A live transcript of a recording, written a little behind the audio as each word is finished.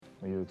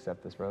Will you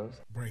accept this rose?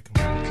 Break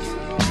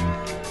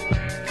 'em.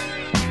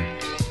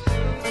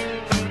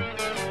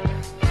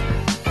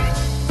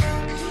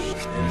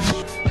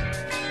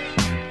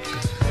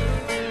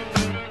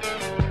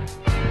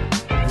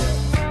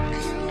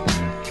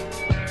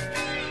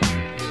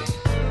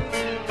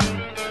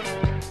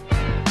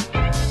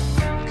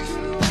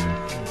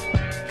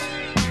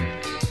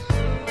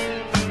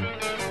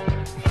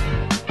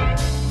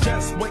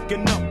 Just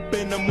waking up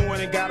in the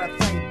morning, gotta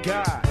thank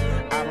God.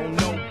 I don't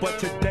know, but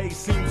today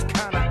seems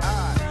kinda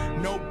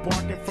odd. No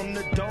barking from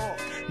the dog,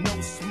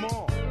 no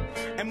small.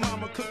 And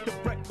mama cooked the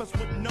breakfast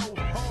with no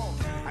hog.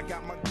 I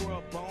got my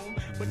grub on.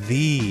 But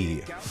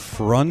The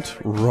front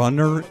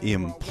runner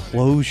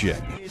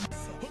implosion.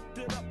 hooked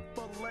it up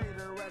for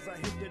later as I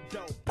hit the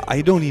dope.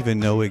 I don't even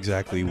know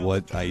exactly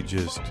what I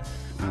just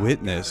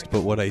witnessed,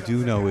 but what I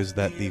do know is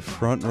that the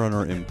front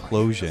runner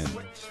implosion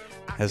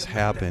has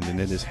happened, and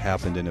it has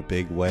happened in a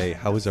big way.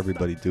 How is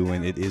everybody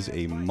doing? It is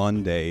a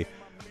Monday,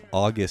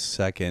 August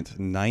 2nd,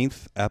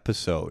 9th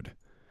episode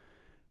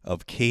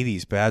of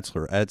Katie's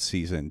Bachelorette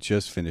season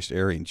just finished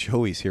airing.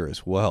 Joey's here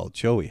as well.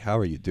 Joey, how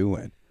are you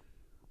doing?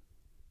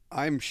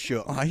 I'm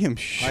shook. I am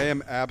shook. I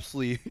am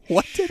absolutely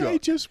What did shook. I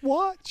just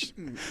watch?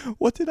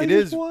 What did I It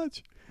just is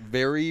watch?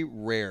 very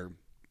rare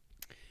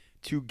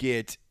to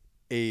get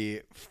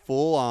a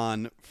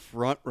full-on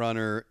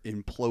front-runner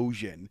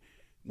implosion.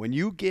 When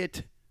you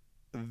get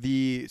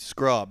the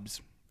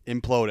scrubs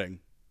imploding,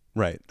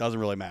 Right. doesn't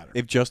really matter.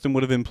 If Justin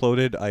would have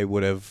imploded, I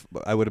would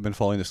have been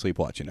falling asleep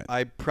watching it.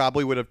 I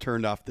probably would have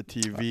turned off the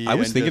TV. I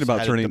was and thinking just about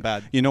headed turning. to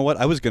bed. You know what?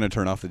 I was going to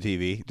turn off the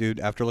TV, dude.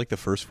 After like the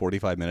first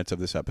 45 minutes of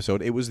this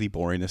episode, it was the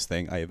boringest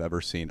thing I have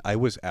ever seen. I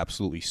was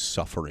absolutely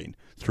suffering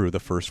through the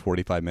first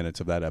 45 minutes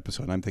of that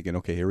episode. And I'm thinking,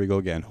 okay, here we go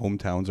again.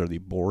 Hometowns are the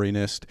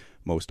boringest,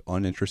 most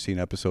uninteresting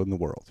episode in the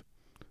world.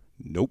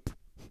 Nope.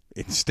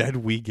 Instead,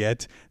 we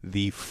get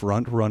the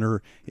front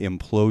runner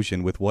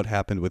implosion with what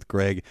happened with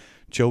Greg.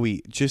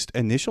 Joey, just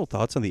initial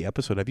thoughts on the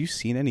episode. Have you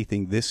seen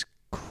anything this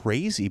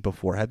crazy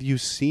before? Have you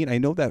seen? I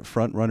know that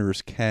front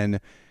runners can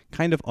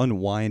kind of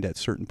unwind at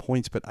certain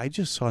points, but I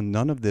just saw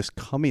none of this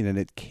coming, and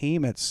it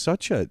came at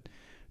such a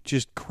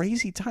just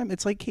crazy time.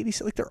 It's like Katie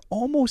said, like they're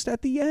almost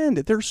at the end.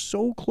 They're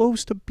so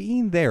close to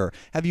being there.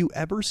 Have you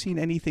ever seen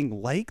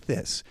anything like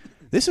this?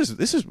 This is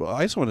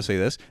I just want to say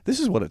this.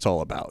 This is what it's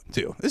all about,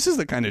 too. This is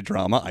the kind of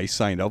drama I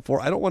signed up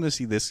for. I don't want to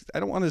see this.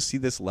 I don't want to see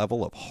this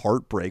level of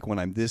heartbreak when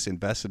I'm this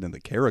invested in the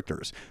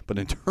characters. But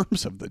in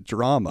terms of the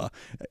drama,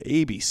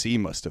 ABC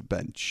must have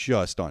been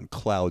just on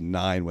cloud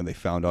nine when they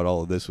found out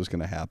all of this was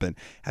going to happen.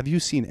 Have you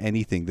seen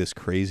anything this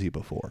crazy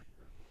before?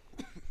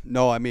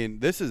 No, I mean,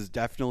 this is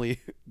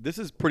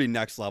pretty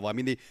next level. I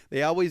mean,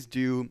 they always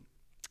do,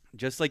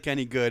 just like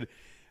any good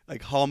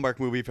like Hallmark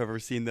movie, if you've ever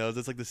seen those,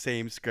 it's like the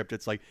same script.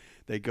 It's like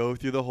they go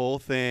through the whole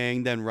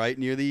thing, then right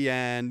near the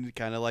end,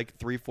 kind of like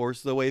 3/4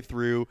 of the way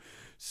through,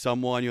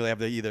 someone, you'll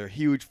have either a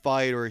huge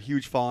fight or a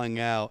huge falling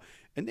out.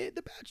 And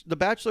the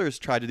Bachelor has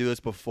tried to do this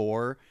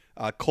before.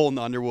 Colton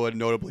Underwood,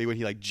 notably, when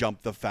he like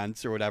jumped the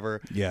fence or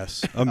whatever.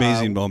 Yes,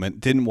 amazing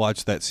moment. Didn't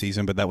watch that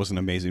season, but that was an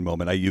amazing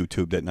moment. I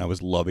YouTubed it, and I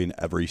was loving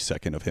every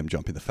second of him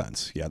jumping the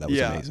fence. Yeah, that was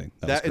amazing.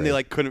 That was and they great.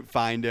 like couldn't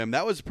find him.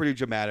 That was pretty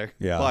dramatic.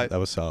 Yeah, but, that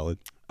was solid.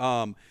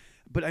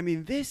 But I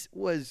mean, this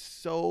was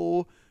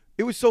so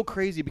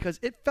crazy because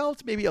it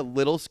felt maybe a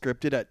little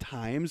scripted at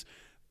times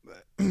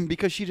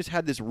because she just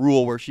had this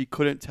rule where she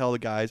couldn't tell the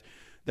guys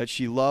that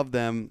she loved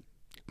them,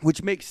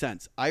 which makes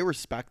sense. I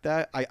respect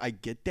that. I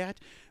get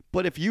that.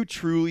 But if you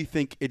truly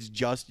think it's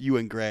just you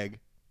and Greg,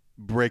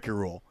 break a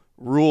rule.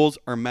 Rules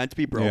are meant to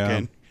be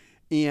broken.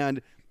 Yeah.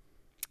 And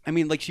I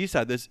mean, like she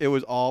said, it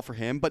was all for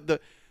him. But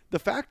the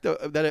fact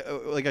that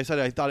it, like I said,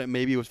 I thought it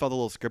maybe felt a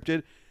little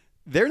scripted.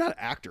 They're not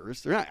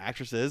actors. They're not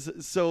actresses.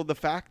 So the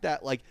fact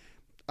that like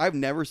I've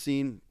never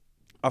seen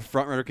a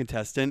frontrunner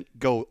contestant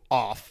go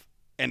off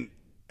and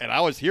I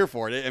was here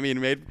for it. I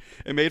mean,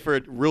 it made for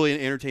a really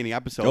entertaining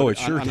episode. Oh, it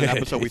sure on did. An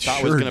episode we It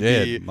thought sure was going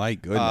to be, My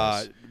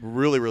goodness,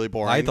 really, really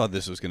boring. I thought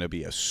this was going to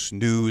be a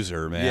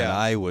snoozer, man. Yeah.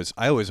 I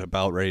was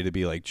about ready to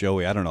be like,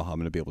 Joey, I don't know how I'm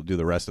going to be able to do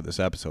the rest of this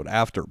episode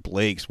after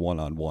Blake's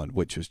one-on-one,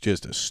 which was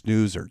just a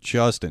snoozer.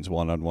 Justin's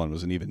one-on-one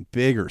was an even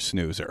bigger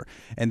snoozer.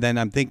 And then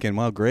I'm thinking,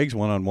 well, Greg's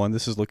one-on-one,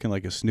 this is looking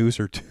like a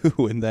snoozer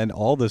too. And then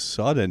all of a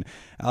sudden,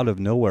 out of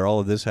nowhere, all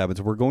of this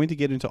happens. We're going to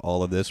get into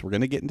all of this. We're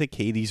going to get into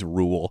Katie's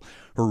rule.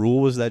 Her rule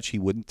was that she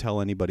wouldn't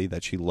tell anybody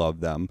that she loved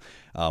them.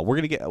 We're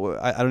going to get,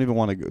 I don't even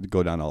want to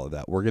go down all of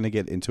that. We're going to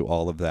get into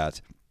all of that.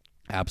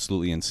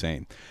 Absolutely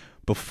insane.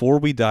 Before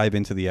we dive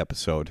into the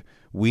episode,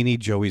 we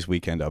need Joey's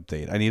weekend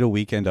update. I need a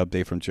weekend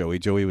update from Joey.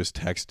 Joey was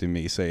texting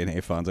me saying,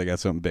 hey, Fonz, I got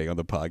something big on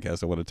the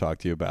podcast I want to talk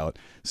to you about.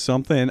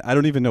 Something, I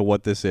don't even know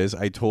what this is.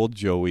 I told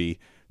Joey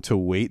to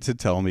wait to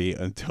tell me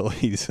until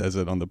he says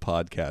it on the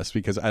podcast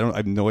because I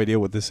have no idea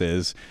what this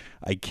is.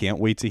 I can't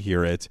wait to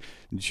hear it.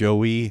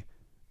 Joey,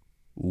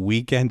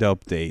 weekend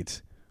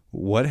update.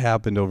 What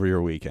happened over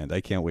your weekend?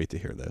 I can't wait to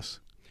hear this.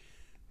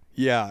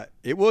 Yeah,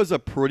 it was a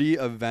pretty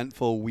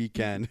eventful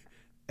weekend,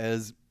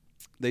 as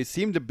they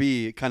seem to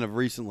be kind of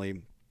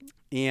recently.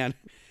 And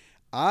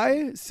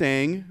I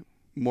sang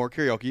more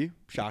karaoke.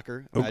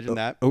 Shocker. Imagine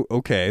that. Oh,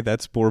 okay,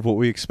 that's more of what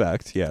we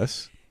expect.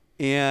 Yes.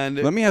 And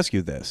Let me ask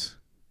you this: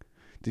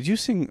 Did you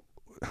sing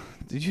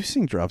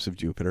 "Drops of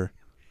Jupiter"?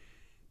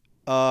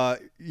 yeah,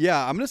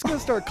 I'm just gonna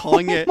start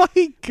calling it. Oh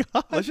my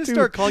God! Let's just dude.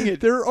 start calling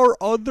it. There are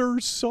other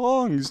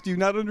songs. Do you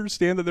not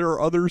understand that there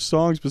are other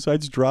songs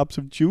besides "Drops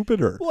of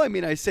Jupiter"? Well, I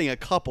mean, I sang a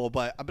couple,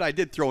 but I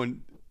did throw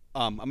in.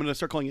 I'm gonna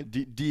start calling it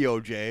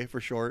DOJ for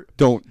short.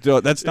 Don't.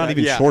 That's not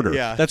even yeah, shorter.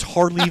 yeah. That's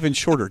hardly even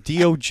shorter.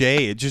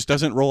 DOJ. It just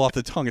doesn't roll off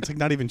the tongue. It's like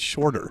not even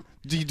shorter.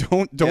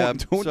 Don't Yeah,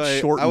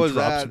 shorten I was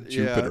Drops at, of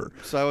Jupiter.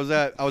 Yeah, so I was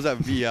at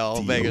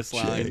VL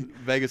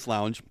Vegas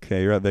Lounge,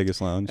 Okay, you're at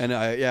Vegas Lounge. and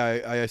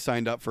I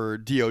signed up for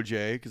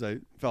DOJ because I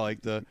felt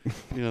like the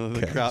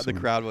Okay,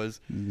 crowd was.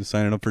 You're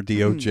signing up for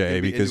DOJ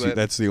Maybe because into it.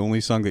 that's the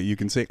only song that you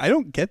can sing. I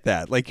don't get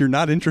that. Like, you're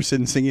not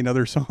interested in singing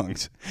other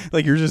songs.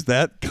 Like, you're just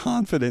that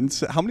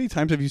confident. How many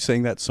times have you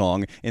sang that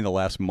song in the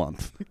last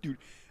month? Dude,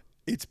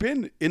 it's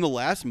been in the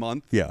last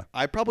month. Yeah.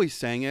 I probably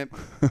sang it.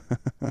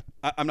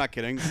 I'm not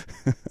kidding.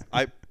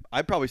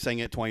 I probably sang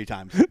it 20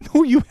 times.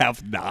 No, you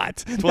have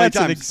not. That's an times,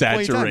 20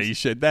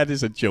 exaggeration. That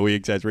is a Joey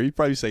exaggeration. You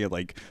probably sang it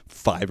like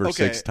 5 or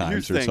 6 times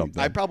here's the or thing.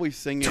 something. I probably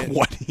sing it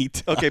 20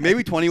 times. Okay,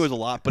 maybe 20 was a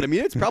lot, but I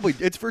mean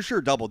it's for sure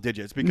double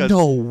digits because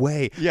No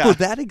way. Yeah. For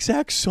that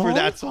exact song? For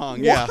that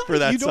song, yeah, What? for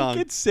that you don't song.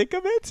 get sick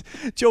of it?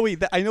 Joey,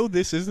 I know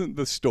this isn't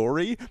the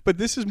story, but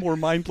this is more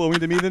mind-blowing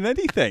to me than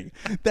anything.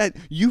 That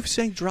you've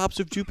sang Drops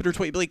of Jupiter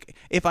 20. Like,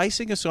 if I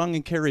sing a song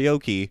in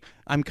karaoke,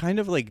 I'm kind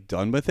of like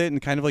done with it and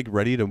kind of like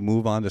ready to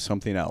move on to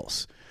something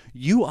else.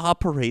 You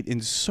operate in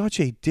such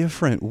a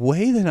different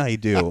way than I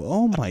do.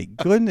 Oh my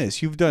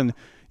goodness. You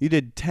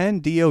did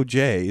 10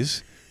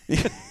 DOJs.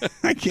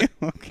 I can't.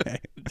 Okay.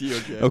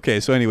 DOJ. Okay,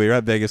 so anyway, you're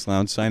at Vegas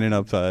Lounge signing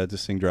up to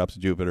sing Drops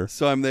of Jupiter.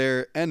 So I'm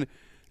there, and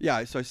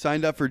yeah, so I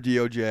signed up for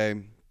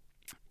DOJ,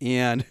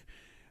 and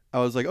I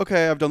was like,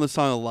 okay, I've done this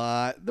song a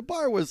lot. The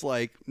bar was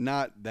like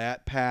not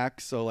that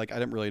packed, so like I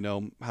didn't really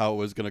know how it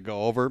was gonna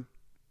go over.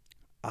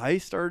 I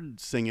started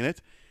singing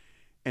it,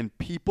 and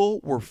people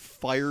were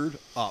fired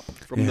up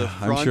from the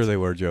front I'm sure they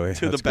were, Joey.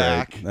 to That's the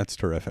back. Great. That's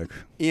terrific.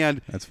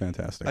 And That's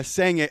fantastic. I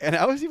sang it, and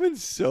I was even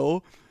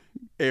so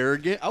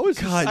arrogant. I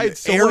God, had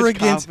so much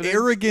confidence.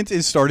 arrogant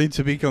is starting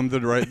to become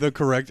the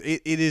correct.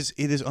 It is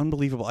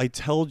unbelievable. I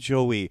told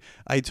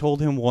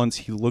him once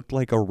he looked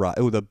like a rock.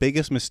 Oh, the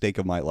biggest mistake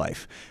of my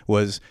life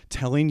was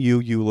telling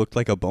you looked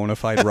like a bona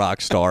fide rock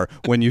star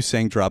when you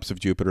sang Drops of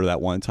Jupiter that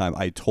one time.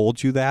 I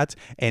told you that,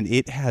 and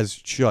it has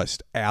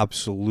just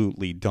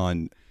absolutely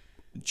done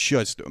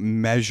just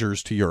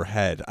measures to your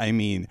head. I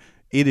mean,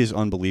 it is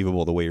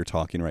unbelievable the way you're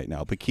talking right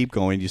now. But keep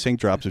going. You sing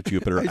Drops of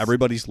Jupiter.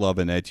 Everybody's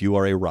loving it. You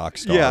are a rock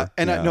star. Yeah,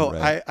 and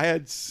right. I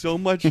had so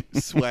much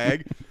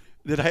swag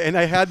that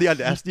I had the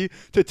audacity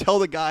to tell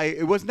the guy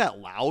it wasn't that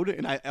loud,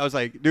 and I was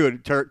like,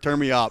 dude, turn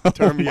me up,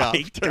 turn me up.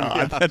 My turn me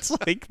God, up. that's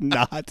like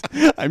not.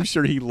 I'm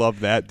sure he loved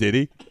that. Did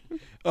he?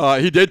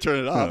 He did turn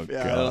it up. Oh,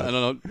 yeah, God. I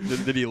don't know.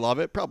 Did he love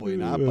it? Probably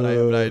not, but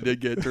I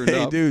did get turned Hey,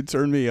 up. dude,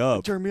 turn me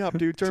up. Turn me up,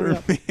 dude. Turn Turn me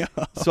up. me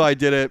up. So I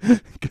did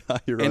it.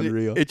 God, you're And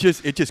unreal. it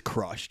just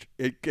crushed.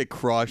 It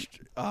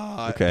crushed.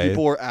 Okay.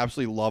 People were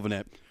absolutely loving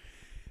it.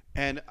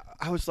 And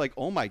I was like,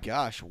 oh my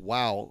gosh,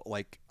 wow.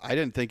 Like, I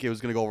didn't think it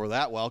was going to go over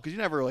that well because you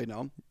never really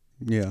know.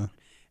 yeah.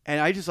 And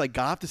I just like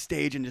got off the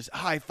stage and just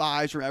high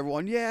fives from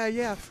everyone. Yeah,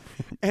 yeah.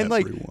 And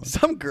like Everyone.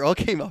 some girl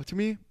came up to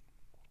me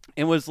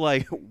and was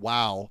like,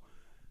 wow.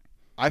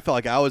 I felt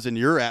like I was in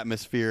your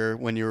atmosphere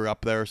when you were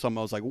up there or something.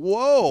 I was like,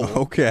 whoa.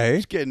 Okay.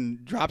 Just getting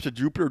Drops of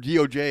Jupiter,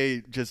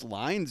 DOJ, just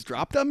lines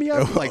dropped on me. I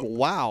was like,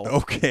 wow.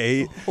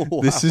 Okay.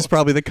 Wow. This is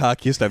probably the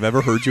cockiest I've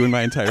ever heard you in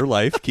my entire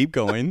life. Keep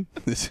going.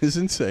 This is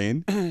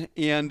insane.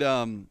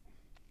 And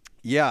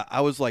yeah,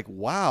 I was like,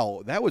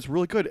 wow, that was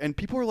really good. And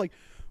people were like,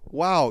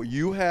 wow,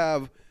 you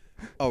have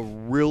a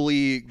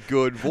really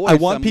good voice. I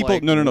want I'm people.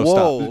 like, No.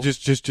 whoa.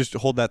 Stop. Just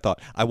hold that thought.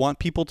 I want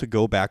people to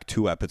go back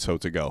 2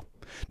 episodes ago.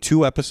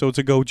 2 episodes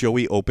ago,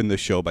 Joey opened the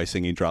show by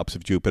singing Drops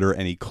of Jupiter,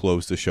 and he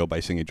closed the show by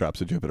singing Drops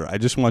of Jupiter. I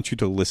just want you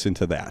to listen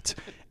to that.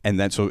 And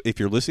then, so if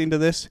you're listening to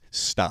this,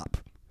 stop.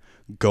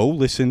 Go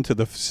listen to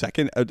the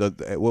second,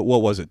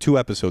 what was it, 2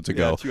 episodes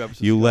ago. 2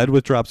 episodes you ago. led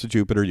with Drops of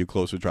Jupiter, you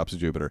closed with Drops of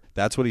Jupiter.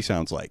 That's what he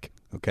sounds like.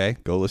 Okay?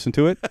 Go listen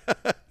to it.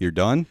 You're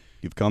done.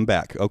 You've come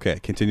back. Okay,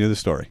 continue the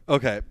story.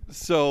 Okay,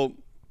 so,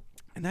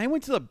 and then I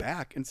went to the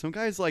back, and some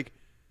guy's like,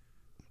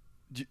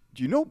 do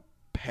you know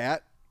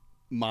Pat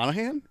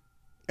Monahan?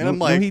 And I'm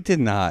like, no, he did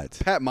not.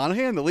 Pat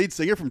Monahan, the lead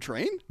singer from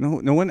Train?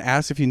 No one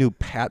asked if you knew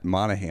Pat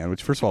Monahan,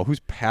 which, first of all, who's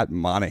Pat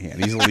Monahan?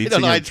 He's the lead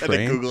don't know, singer I of tried to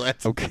Train. Google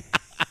it. Okay.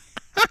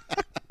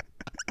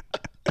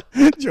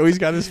 Joey's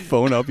got his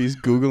phone up. He's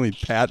Googling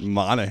Pat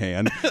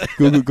Monahan.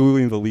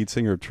 Googling the lead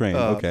singer of Train.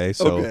 Okay,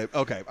 so.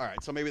 Okay, all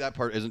right. So maybe that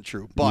part isn't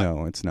true. But,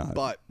 No, it's not.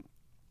 But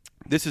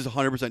this is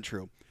 100%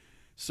 true.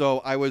 So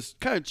I was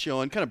kind of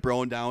chilling, kind of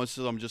broing down with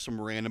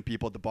some random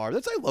people at the bar.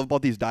 That's what I love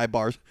about these dive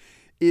bars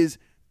is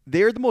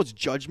they're the most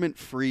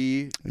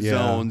judgment-free Yeah.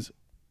 zones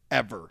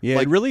ever. Yeah,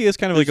 like, it really is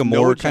kind of like a there's no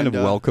more kind of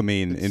agenda.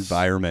 welcoming It's-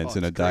 environment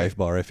in a it's dive great.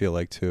 bar, I feel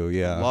like, too.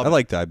 Yeah. Love I it.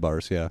 like dive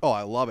bars, yeah. Oh,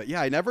 I love it.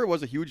 Yeah, I never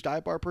was a huge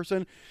dive bar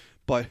person,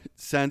 But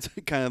since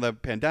kind of the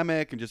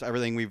pandemic and just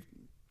everything we've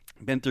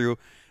been through,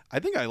 I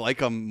think I like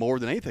them more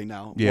than anything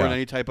now. Yeah. More than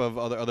any type of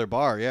other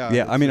bar. Yeah.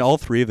 Yeah, I mean, all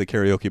three of the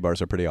karaoke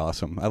bars are pretty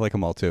awesome. I like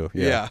them all too.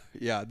 Yeah.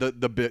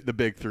 The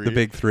big three. The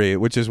big three,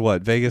 which is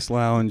what? Vegas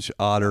Lounge,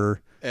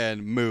 Otter,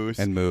 and Moose.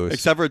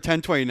 Except for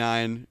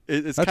 1029.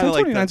 It's kind of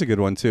like 1029's a good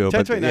one too.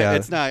 1029. But yeah,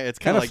 It's not. It's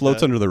kind of of like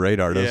floats under the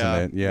radar, doesn't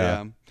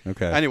yeah, it? Yeah.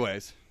 Okay.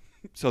 Anyways,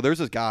 so there's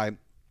this guy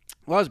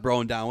who I was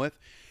broing down with,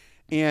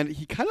 and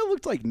he kind of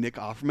looked like Nick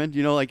Offerman.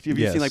 You know, like have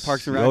you seen like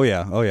Parks and Rec? Oh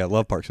yeah.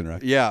 Love Parks and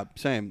Rec. Yeah,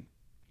 same.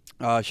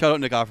 Shout out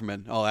Nick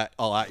Offerman. I'll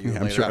at you.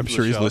 Yeah, later I'm after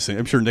sure the he's show. listening.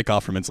 I'm sure Nick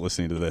Offerman's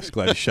listening to this.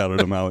 Glad you shouted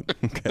him out.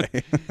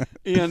 Okay.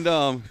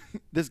 And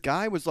this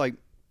guy was like,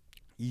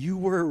 "You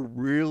were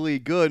really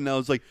good," and I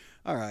was like,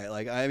 "All right."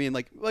 Like, I mean,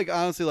 like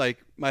honestly,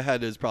 like my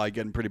head is probably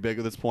getting pretty big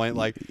at this point.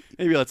 Like,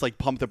 maybe let's like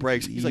pump the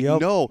brakes. He's like,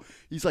 Yep. "No."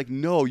 He's like,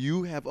 "No,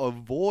 you have a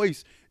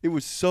voice. It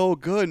was so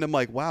good." And I'm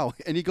like, "Wow."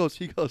 And he goes,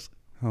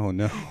 Oh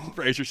no.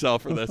 "Brace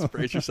yourself for this.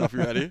 Brace yourself. You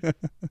ready?"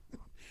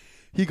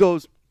 He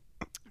goes,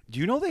 "Do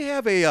you know they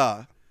have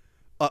a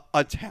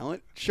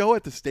talent show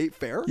at the state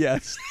fair?"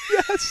 Yes.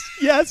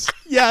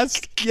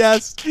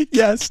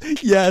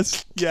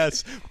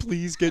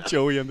 Please get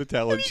Joey on the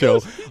talent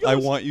show. I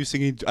want you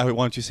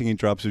singing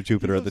Drops of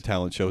Jupiter at the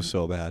talent show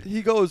so bad.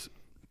 He goes.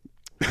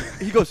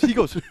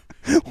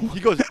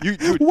 You,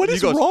 dude, What he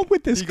is goes- wrong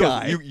with this he goes,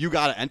 guy? You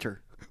got to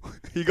enter.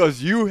 He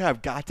goes, "You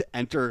have got to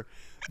enter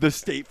the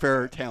state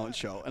fair talent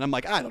show." And I'm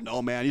like, "I don't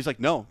know, man." He's like,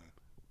 "No,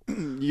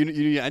 you need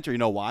to enter. You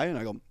know why?" And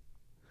I go,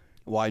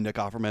 "Why, Nick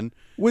Offerman?"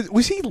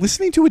 Was he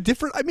listening to a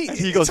different? I mean,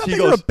 He goes- it's not he that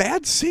you're a goes-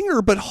 bad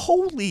singer, but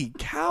holy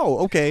cow!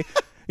 Okay,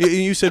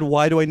 you said,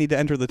 "Why do I need to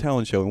enter the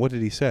talent show?" And what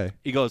did he say?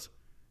 He goes,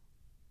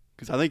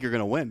 "Because I think you're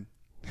gonna win."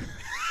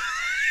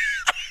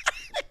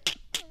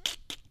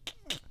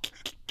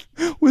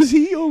 Was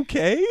he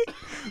okay?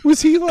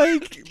 Was he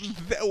like?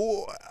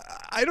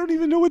 I don't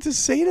even know what to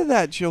say to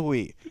that,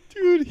 Joey.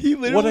 Dude, he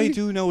literally. What I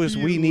do know is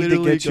he we need to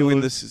literally get you in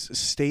goes- this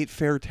state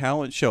fair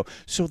talent show.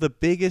 So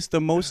the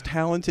most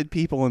talented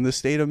people in the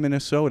state of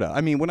Minnesota. I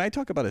mean, when I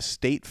talk about a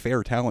state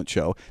fair talent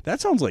show, that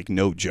sounds like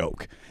no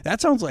joke. That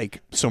sounds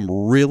like some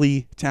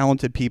really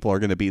talented people are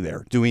going to be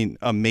there doing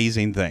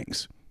amazing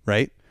things,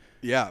 right?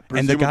 Yeah,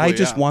 And the guy presumably,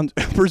 just yeah. wants,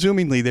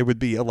 presumably there would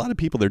be a lot of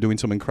people there doing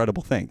some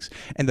incredible things.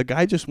 And the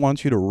guy just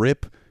wants you to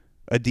rip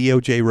a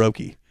DOJ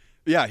Roki.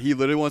 Yeah, he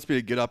literally wants me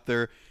to get up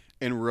there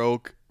and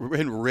rip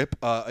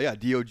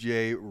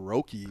DOJ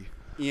Roki,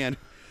 and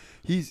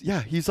he's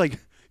like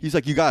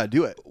you gotta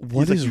do it.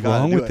 What He's like, is "You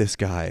gotta wrong do with it." this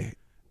guy?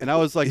 And I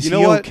was like, Is you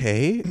know he what,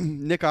 okay?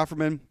 Nick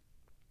Offerman,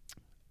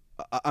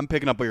 I'm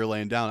picking up what you're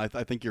laying down.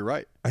 I think you're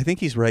right. I think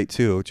he's right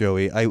too,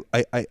 Joey.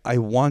 I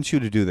want you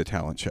to do the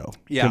talent show.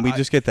 Yeah, Can we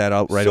just get that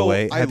out right so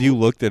away? I Have you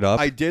looked it up?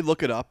 I did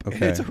look it up, and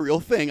Okay. it's a real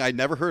thing. I'd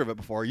never heard of it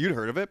before. You'd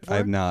heard of it before? I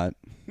have not.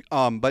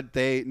 But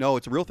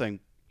it's a real thing.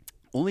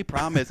 Only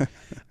problem is,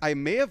 I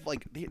may have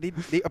like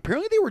they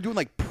apparently they were doing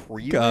like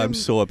prelims. God, I'm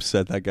so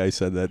upset that guy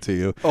said that to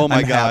you. Oh my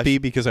I'm gosh. happy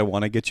because I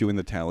want to get you in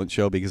the talent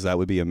show because that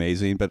would be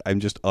amazing. But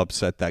I'm just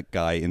upset that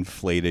guy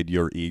inflated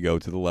your ego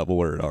to the level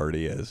where it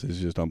already is. It's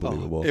just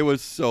unbelievable. It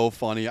was so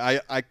funny.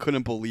 I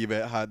couldn't believe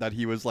it that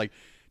he was like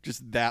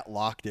just that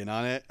locked in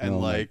on it, and Oh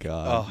my like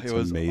God, it it's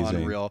was amazing.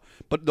 unreal.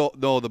 But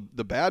no,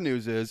 the bad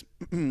news is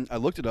I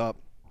looked it up,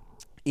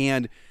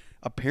 and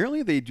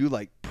apparently they do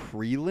like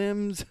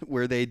prelims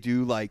where they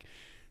do like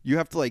you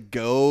have to like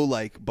go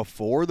like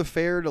before the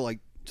fair to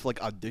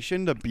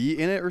audition to be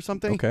in it or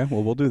something. Okay,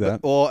 well we'll do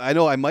that. Well, I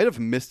know I might have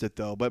missed it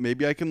though, but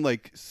maybe I can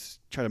like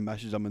try to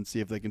message them and see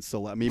if they can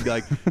still let me be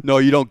like, "No,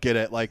 you don't get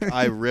it. Like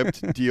I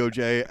ripped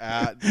DOJ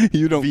at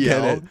You don't VL.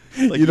 get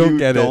it. Like, You don't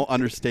get it. Don't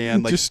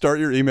understand. Like Just start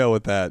your email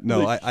with that.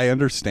 No, Like- I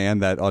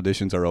understand that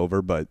auditions are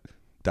over, but ...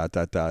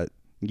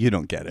 You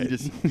don't get it.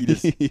 you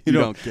just you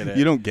don't get it.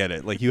 You don't get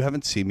it. Like you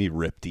haven't seen me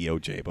rip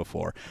DOJ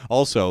before.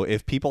 Also,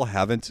 if people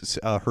haven't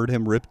heard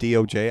him rip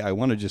DOJ, I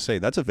want to just say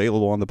that's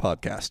available on the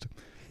podcast.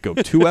 Go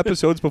 2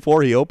 episodes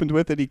before he opened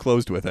with it, he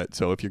closed with it.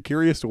 So if you're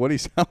curious to what he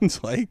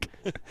sounds like,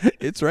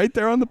 it's right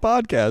there on the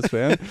podcast,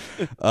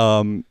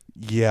 man.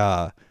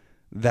 Yeah,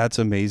 that's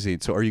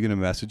amazing. So are you going to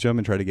message him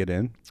and try to get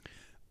in?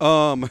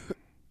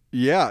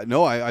 Yeah,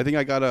 no, I think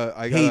I gotta.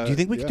 Hey, do you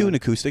think we could do an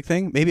acoustic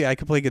thing? Maybe I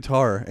could play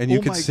guitar and you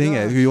Oh could my sing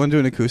it. gosh. You want to do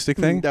an acoustic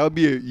thing? That would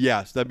be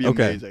yes, that'd be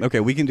Okay. amazing. Okay,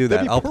 we can do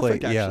that. That'd be I'll play.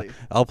 perfect, actually.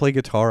 I'll play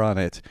guitar on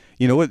it.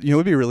 You know what? You know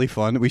what would be really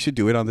fun? We should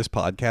do it on this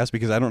podcast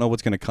because I don't know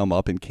what's going to come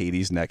up in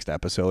Katie's next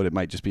episode. It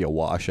might just be a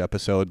wash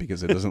episode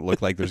because it doesn't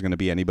look like there's going to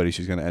be anybody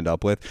she's going to end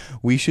up with.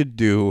 We should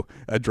do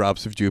a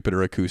Drops of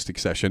Jupiter acoustic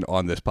session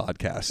on this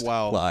podcast.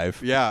 Wow.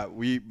 Live. Yeah,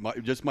 we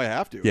just might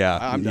have to. Yeah,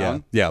 I'm yeah,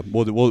 down. yeah.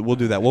 We'll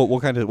do that. We'll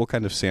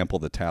kind of sample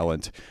the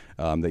talent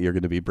that you're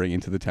going to be bringing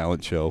to the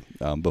talent show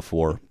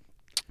before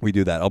we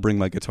do that. I'll bring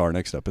my guitar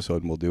next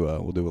episode and we'll do a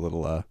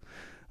little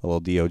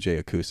DOJ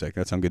acoustic.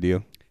 That sound good to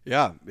you?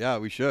 Yeah,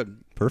 we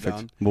should. Perfect.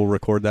 Down. We'll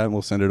record that and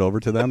we'll send it over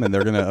to them, and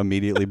they're going to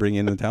immediately bring you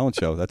in the talent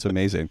show. That's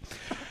amazing.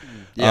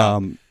 Yeah,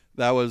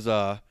 that was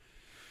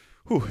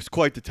Whew, it's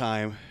quite the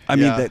time. I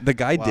Yeah. mean, the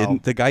guy Wow.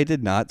 didn't. The guy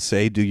did not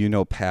say, "Do you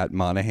know Pat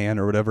Monahan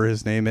or whatever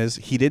his name is?"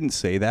 He didn't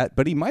say that,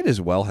 but he might as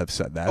well have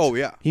said that. Oh,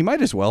 yeah. He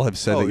might as well have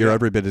said Oh, that you're yeah.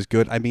 every bit as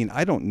good. I mean,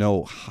 I don't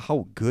know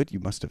how good you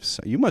must have.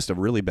 You must have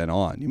really been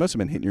on. You must have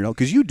been hitting your note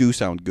because you do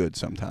sound good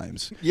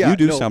sometimes. Yeah, you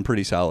do no. sound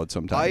pretty solid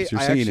sometimes.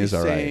 Your I singing actually is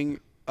all right. sang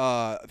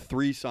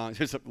 3 songs.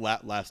 Here's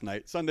last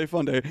night, Sunday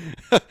Fun Day.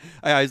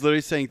 I was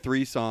literally sang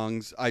 3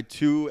 songs. I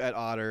 2 at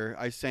Otter.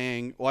 I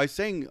sang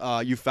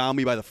 "You Found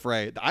Me" by The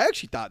Fray. I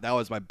actually thought that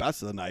was my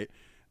best of the night.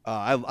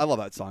 I love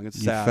that song. It's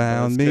You sad. but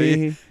found it's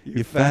me. good.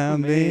 You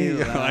found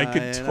me. I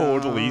could lying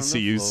totally on see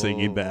the you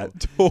singing floor.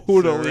 that.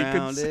 Totally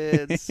could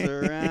Surrounded, sing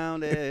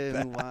surrounded.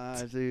 that.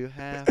 Why do you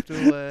have to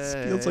wait? This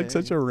feels like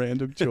such a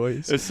random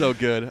choice. It's so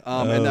good.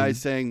 And I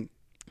sang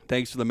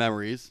 "Thanks for the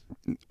Memories."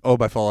 Oh,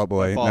 by Fall Out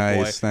Boy. Fall Out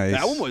Nice, Boy. nice.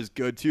 That one was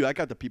good too. That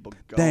got the people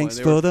going. Thanks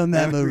They for were the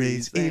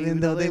memories, even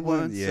though they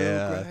weren't so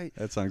so great.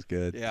 that song's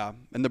good. Yeah,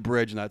 and the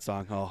bridge in that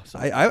song. Oh, so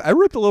I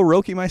ripped a little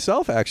Roki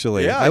myself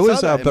actually. Yeah, I I was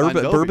saw that in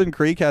Mondovi. Bourbon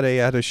Creek had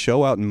a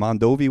show out in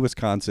Mondovi,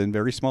 Wisconsin,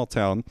 very small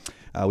town.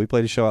 We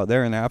played a show out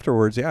there, and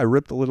afterwards, I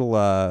ripped a little.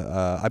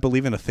 I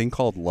believe in a thing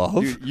called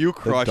love. you The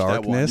crushed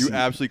that one. darkness. You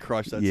absolutely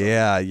crushed that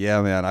song.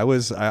 Yeah, man. I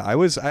was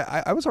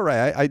all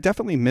right. I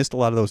definitely missed a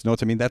lot of those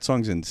notes. I mean, that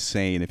song's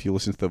insane. If you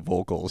listen to the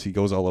vocals, he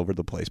goes all over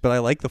the place. But I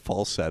like the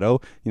falsetto.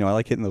 You know, I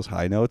like hitting those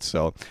high notes.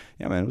 So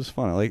yeah, man, it was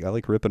fun. I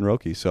like ripping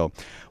Roki. So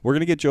we're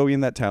gonna get Joey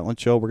in that talent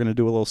show. We're gonna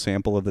do a little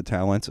sample of the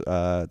talent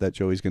that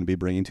Joey's gonna be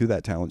bringing to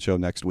that talent show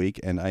next week,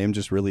 and I am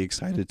just really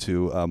excited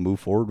to move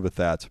forward with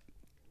that.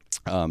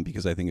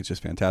 Because I think it's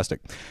just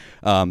fantastic.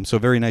 So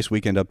very nice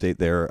weekend update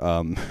there.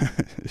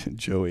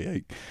 Joey,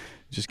 I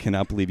just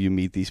cannot believe you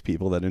meet these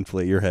people that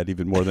inflate your head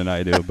even more than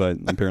I do, but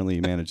apparently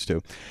you managed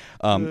to.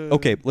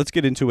 Okay, let's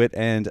get into it.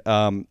 And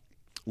how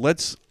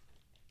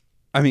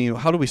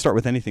do we start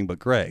with anything but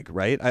Greg,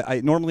 right?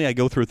 I normally I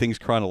go through things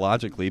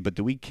chronologically, but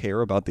do we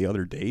care about the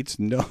other dates?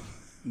 No.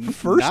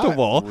 First Not of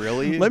all,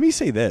 really. let me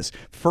say this.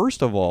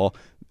 First of all,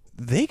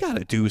 they got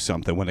to do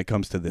something when it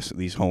comes to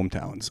these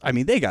hometowns. I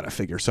mean, they got to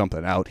figure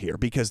something out here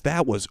because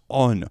that was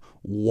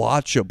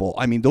unwatchable.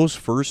 I mean, those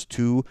first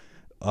two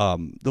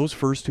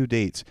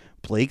dates,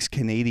 Blake's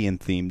Canadian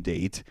themed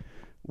date,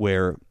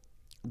 where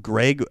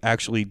Greg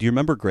actually, do you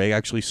remember Greg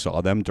actually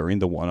saw them during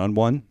the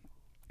one-on-one?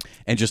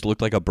 And just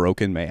looked like a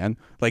broken man.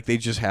 Like they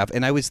just have.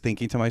 And I was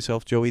thinking to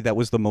myself, Joey, that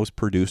was the most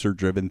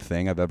producer-driven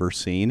thing I've ever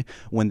seen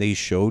when they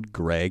showed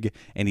Greg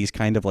and he's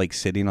kind of like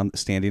standing on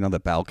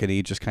the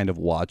balcony, just kind of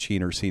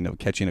watching or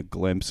catching a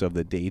glimpse of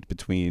the date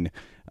between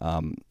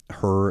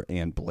her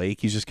and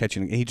Blake. He's just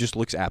he just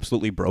looks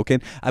absolutely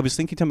broken. I was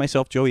thinking to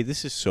myself, Joey,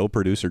 this is so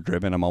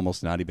producer-driven, I'm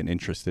almost not even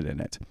interested in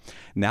it.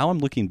 Now I'm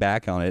looking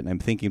back on it and I'm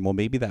thinking, well,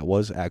 maybe that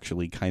was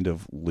actually kind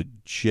of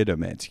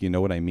legitimate. You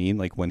know what I mean?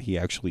 Like when he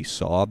actually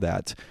saw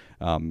that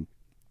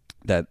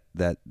that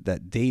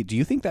date. Do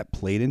you think that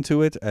played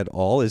into it at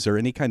all? Is there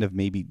any kind of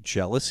maybe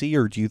jealousy,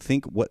 or do you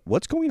think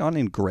what's going on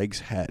in Greg's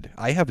head?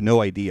 I have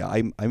no idea.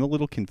 I'm a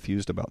little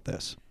confused about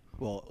this.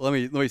 Well, let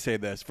me say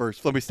this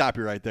first. Let me stop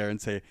you right there and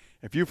say,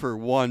 if you for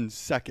 1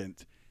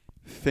 second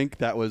think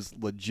that was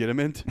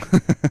legitimate,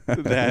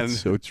 then That's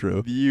so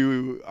true.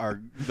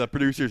 the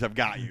producers have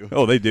got you.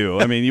 Oh, they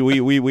do. I mean,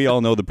 we all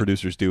know the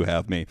producers do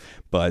have me,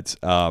 but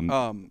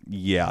yeah,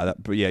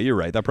 you're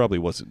right. That probably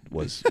was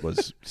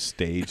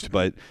staged,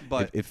 but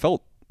it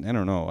felt. I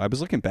don't know. I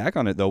was looking back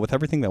on it though, with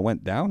everything that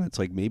went down. It's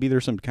like maybe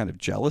there's some kind of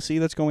jealousy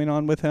that's going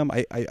on with him.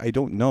 I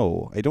don't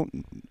know. I don't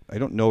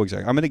know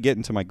exactly. I'm going to get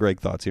into my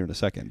Greg thoughts here in a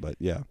second, but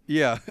yeah.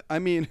 Yeah, I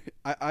mean,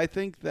 I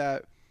think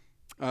that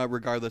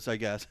regardless, I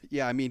guess.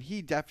 Yeah, I mean,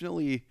 he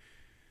definitely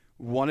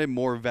wanted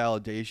more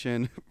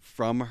validation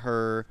from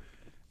her.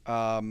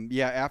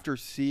 After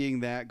seeing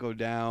that go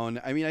down,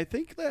 I mean, I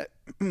think that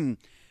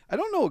I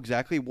don't know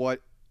exactly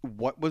what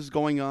was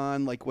going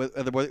on, like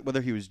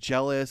whether he was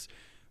jealous.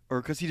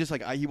 Or because he just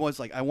he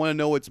was like, I want to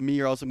know it's me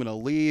or else I'm going to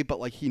leave.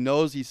 But like he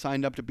knows he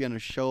signed up to be on a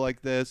show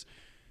like this.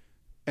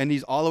 And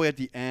he's all the way at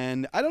the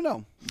end. I don't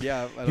know.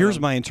 Yeah.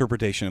 Here's my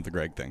interpretation of the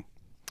Greg thing.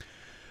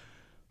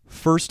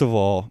 First of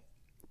all,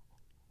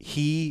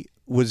 he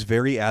was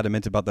very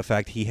adamant about the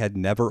fact he had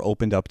never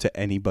opened up to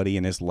anybody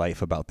in his life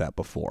about that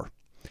before.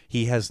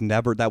 He has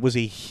never, that was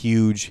a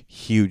huge,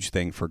 huge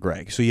thing for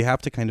Greg. So you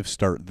have to kind of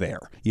start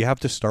there. You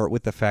have to start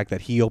with the fact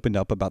that he opened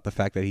up about the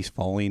fact that he's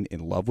falling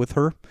in love with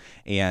her.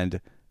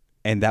 And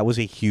that was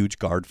a huge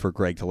guard for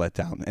Greg to let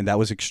down. And that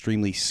was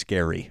extremely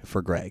scary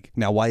for Greg.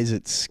 Now, why is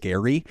it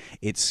scary?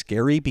 It's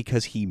scary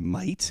because he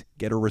might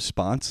get a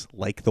response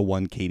like the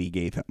one Katie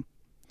gave him,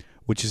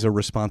 which is a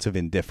response of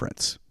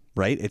indifference,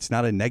 right? It's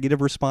not a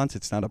negative response.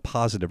 It's not a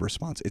positive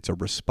response. It's a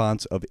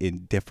response of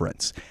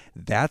indifference.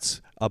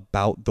 That's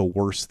about the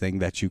worst thing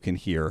that you can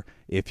hear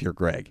if you're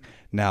Greg.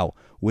 Now,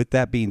 with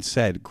that being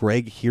said,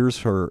 Greg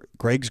hears her.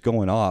 Greg's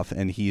going off,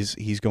 and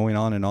he's going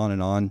on and on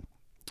and on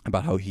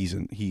about how he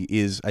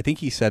is, I think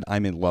he said,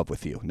 I'm in love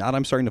with you. Not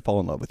I'm starting to fall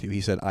in love with you. He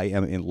said, I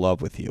am in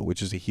love with you,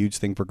 which is a huge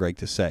thing for Greg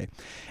to say.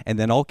 And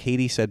then all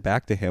Katie said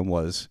back to him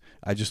was,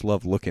 I just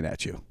love looking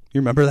at you.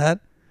 You remember that?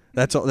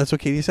 That's all. That's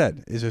what Katie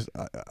said. Is just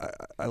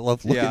I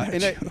love looking Yeah, at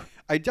and you.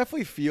 I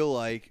definitely feel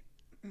like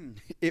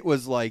it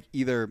was like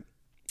either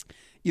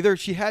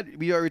she had,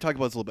 we already talked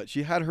about this a little bit.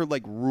 She had her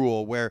like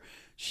rule where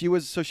she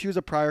was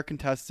a prior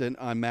contestant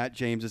on Matt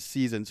James's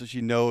season, so she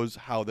knows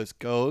how this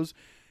goes,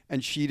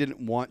 and she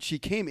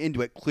came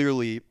into it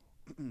clearly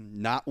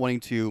not wanting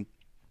to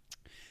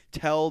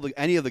tell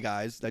any of the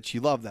guys that she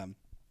loved them.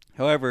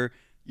 However,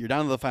 you're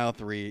down to the final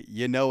 3.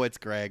 You know it's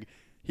Greg.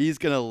 He's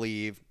gonna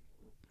leave.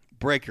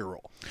 Break your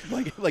rule.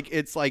 Like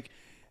it's like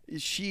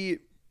she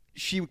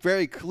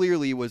very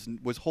clearly was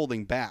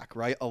holding back,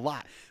 right, a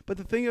lot. But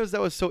the thing is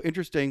that was so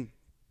interesting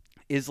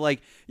is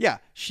like, yeah,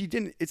 she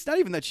didn't. It's not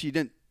even that she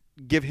didn't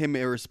give him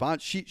a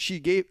response. She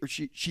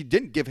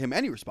didn't give him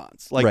any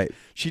response. Like Right.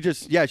 she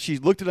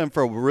looked at him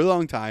for a really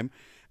long time,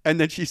 and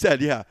then she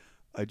said, yeah.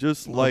 I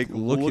just like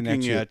looking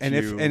at you. and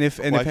if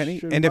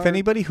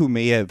anybody who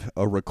may have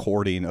a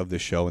recording of the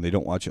show and they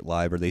don't watch it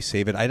live or they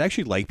save it, I'd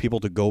actually like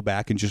people to go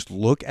back and just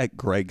look at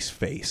Greg's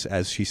face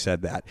as she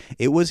said that.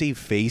 It was a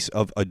face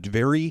of a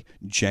very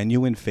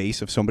genuine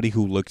face of somebody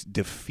who looked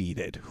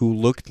defeated, who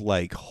looked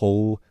like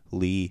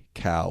holy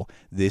cow,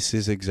 this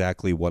is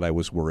exactly what I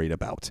was worried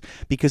about.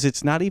 Because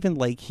it's not even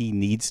like he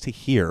needs to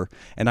hear,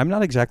 and I'm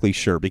not exactly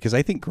sure, because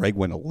I think Greg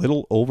went a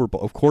little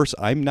overboard. Of course,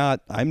 I'm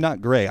not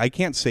Greg. I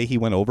can't say he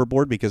went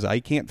overboard because I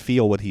can't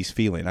feel what he's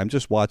feeling. I'm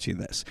just watching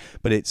this.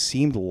 But it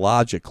seemed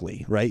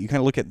logically, right? You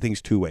kind of look at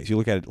things two ways. You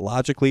look at it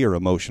logically or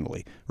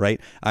emotionally, right?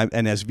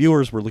 And as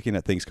viewers, we're looking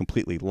at things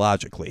completely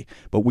logically,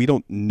 but we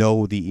don't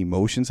know the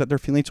emotions that they're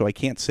feeling, so I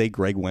can't say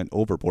Greg went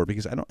overboard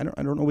because I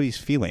don't know what he's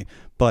feeling.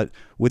 But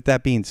with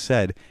that being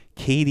said,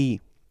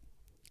 Katie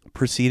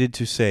proceeded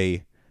to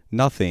say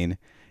nothing,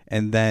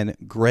 and then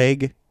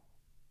Greg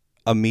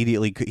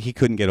immediately, he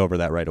couldn't get over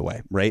that right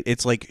away, right?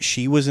 It's like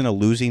she was in a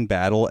losing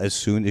battle as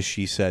soon as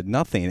she said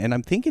nothing. And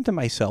I'm thinking to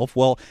myself,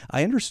 well,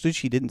 I understood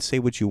she didn't say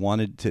what you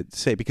wanted to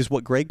say, because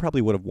what Greg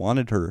probably would have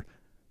wanted her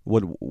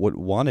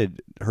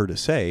to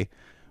say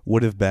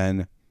would have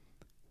been,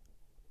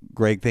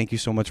 Greg, thank you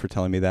so much for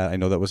telling me that. I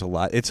know that was a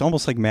lot. It's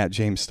almost like Matt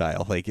James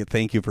style. Like,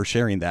 thank you for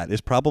sharing that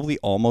is probably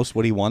almost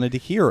what he wanted to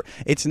hear.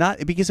 It's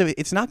not, because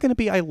it's not going to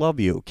be, I love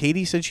you.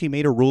 Katie said she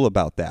made a rule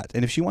about that.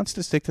 And if she wants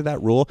to stick to that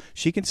rule,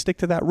 she can stick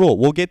to that rule.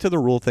 We'll get to the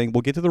rule thing.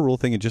 We'll get to the rule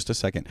thing in just a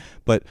second.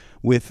 But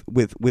with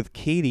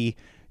Katie,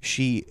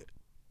 she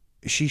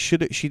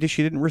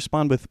didn't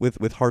respond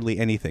with hardly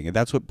anything, and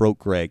that's what broke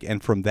Greg.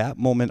 And from that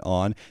moment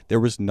on, there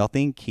was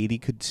nothing Katie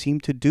could seem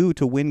to do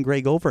to win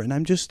Greg over. And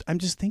I'm just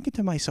thinking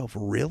to myself,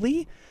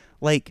 really?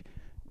 Like,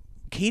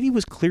 Katie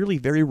was clearly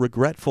very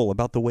regretful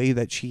about the way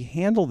that she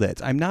handled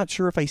it. I'm not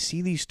sure if I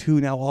see these two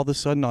now all of a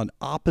sudden on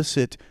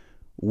opposite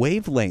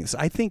wavelengths.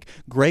 I think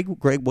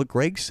what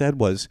Greg said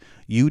was,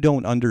 you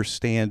don't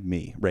understand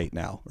me right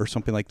now, or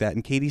something like that.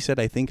 And Katie said,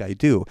 I think I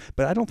do,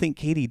 but I don't think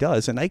Katie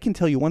does. And I can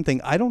tell you one thing,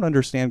 I don't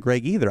understand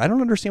Greg either. I don't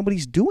understand what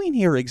he's doing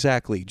here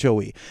exactly,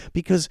 Joey,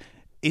 because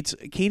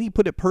Katie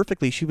put it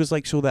perfectly. She was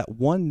like, so that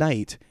one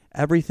night,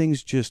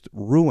 everything's just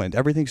ruined.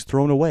 Everything's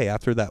thrown away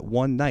after that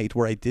one night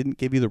where I didn't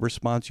give you the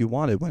response you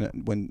wanted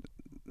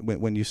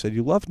when you said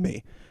you loved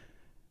me.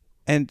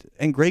 And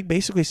Greg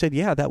basically said,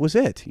 yeah, that was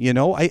it. You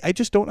know, I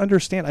just don't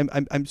understand.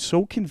 I'm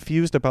so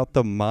confused about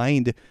the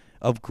mind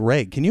of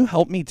Greg. Can you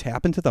help me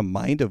tap into the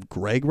mind of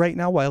Greg right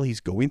now while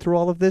he's going through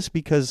all of this?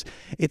 Because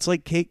it's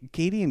like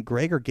Katie and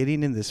Greg are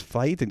getting in this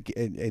fight,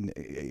 and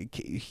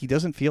he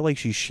doesn't feel like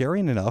she's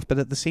sharing enough. But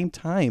at the same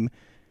time,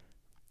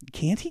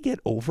 can't he get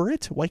over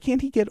it? Why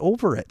can't he get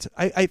over it?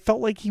 I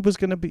felt like he was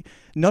going to be.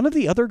 None of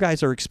the other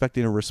guys are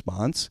expecting a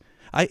response.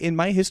 In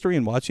my history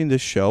in watching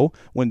this show,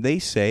 when they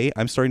say,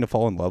 I'm starting to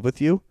fall in love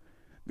with you,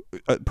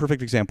 a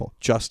perfect example,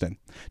 Justin.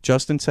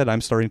 Justin said,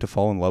 I'm starting to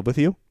fall in love with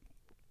you.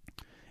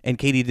 And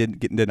Katie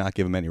did not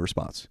give him any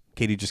response.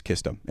 Katie just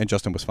kissed him, and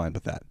Justin was fine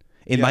with that.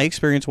 In my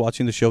experience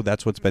watching the show,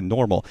 that's what's been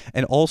normal.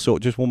 And also,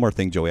 just one more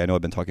thing, Joey, I know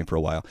I've been talking for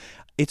a while.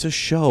 It's a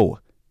show.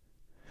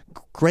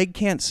 Greg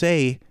can't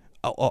say,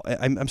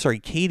 I'm sorry,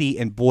 Katie,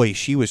 and boy,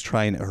 she was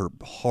trying her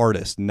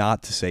hardest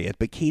not to say it,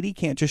 but Katie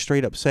can't just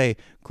straight up say,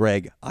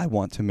 Greg, I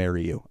want to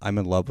marry you. I'm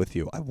in love with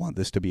you. I want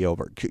this to be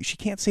over. She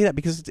can't say that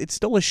because it's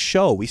still a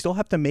show. We still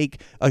have to make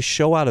a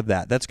show out of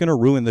that. That's going to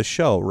ruin the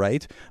show,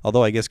 right?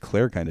 Although I guess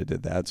Claire kind of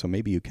did that, so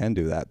maybe you can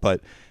do that.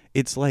 But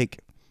it's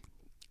like,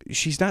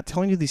 she's not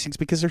telling you these things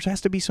because there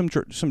has to be some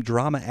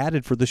drama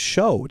added for the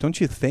show,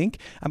 don't you think?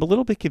 I'm a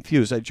little bit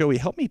confused. Joey,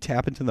 help me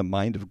tap into the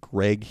mind of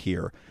Greg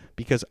here,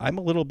 because I'm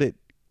a little bit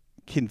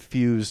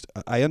confused.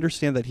 I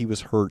understand that he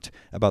was hurt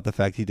about the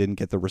fact he didn't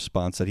get the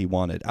response that he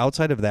wanted.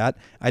 Outside of that,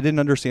 I didn't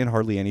understand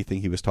hardly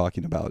anything he was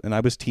talking about, and I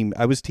was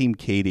team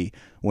Katie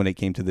when it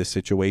came to this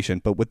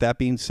situation. But with that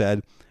being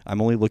said,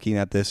 I'm only looking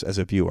at this as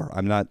a viewer.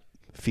 I'm not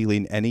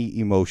feeling any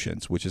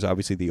emotions, which is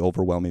obviously the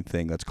overwhelming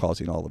thing that's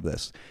causing all of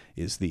this,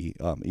 is the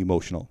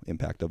emotional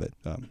impact of it.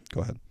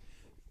 Go ahead.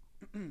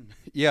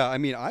 Yeah, I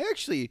mean, I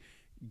actually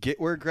get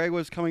where Greg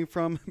was coming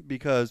from,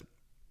 because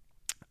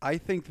I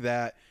think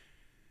that,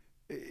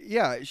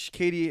 yeah,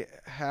 Katie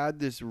had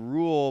this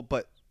rule,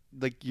 but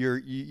like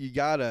you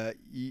gotta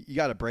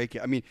break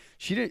it. I mean,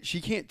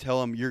 she can't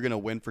tell him you're gonna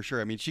win for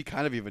sure. I mean, she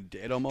kind of even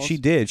did almost. She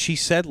did. She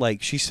said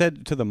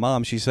to the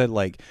mom, she said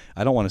like,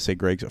 I don't want to say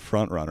Greg's a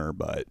front runner,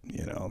 but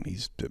you know,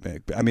 he's,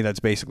 I mean, that's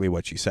basically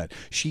what she said.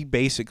 She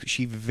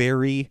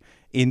very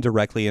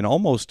indirectly and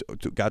almost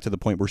got to the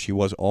point where she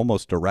was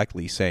almost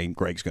directly saying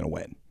Greg's going to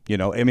win. You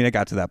know, I mean, it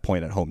got to that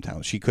point at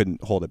Hometown. She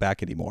couldn't hold it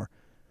back anymore.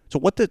 So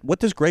what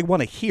does Greg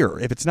want to hear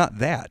if it's not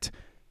that?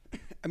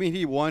 I mean,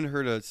 he wanted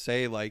her to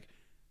say like,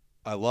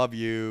 I love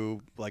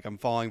you, like I'm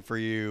falling for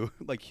you.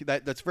 Like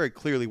that's very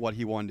clearly what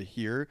he wanted to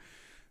hear.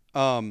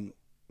 I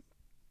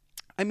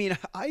mean,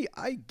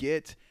 I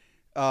get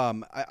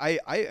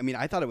I mean,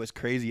 I thought it was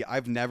crazy.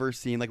 I've never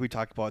seen, like we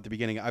talked about at the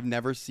beginning, I've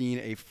never seen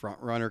a front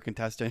runner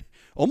contestant,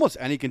 almost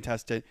any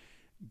contestant,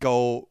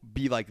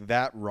 be like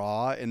that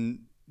raw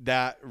and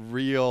that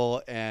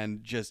real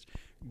and just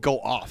go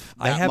off.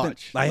 I haven't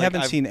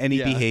seen any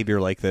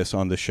behavior like this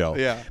on the show.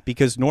 Yeah.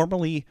 Because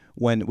normally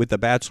with The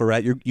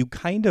Bachelorette,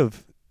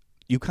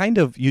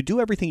 you do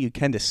everything you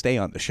can to stay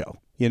on the show.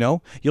 You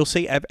know, you'll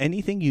say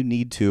anything you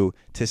need to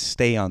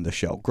stay on the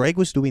show. Greg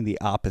was doing the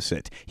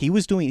opposite. He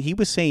was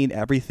saying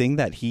everything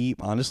that he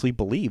honestly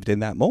believed in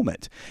that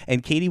moment.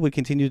 And Katie would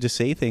continue to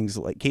say things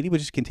like, Katie would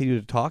just continue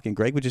to talk, and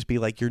Greg would just be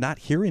like, "You're not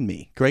hearing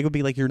me." Greg would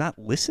be like, "You're not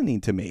listening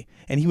to me."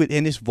 And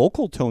his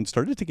vocal tone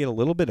started to get a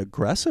little bit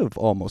aggressive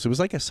almost. It was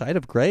like a side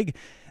of Greg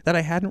that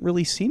I hadn't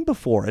really seen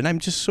before. And I'm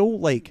just so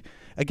like,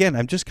 again,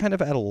 I'm just kind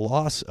of at a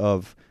loss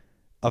of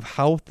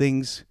how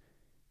things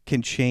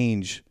can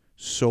change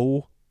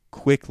so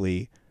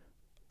quickly.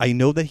 I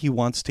know that he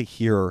wants to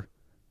hear,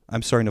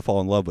 "I'm starting to fall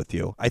in love with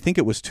you." I think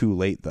it was too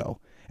late though.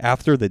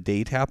 After the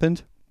date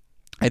happened,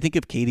 I think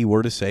if Katie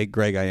were to say,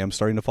 "Greg, I am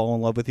starting to fall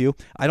in love with you,"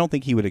 I don't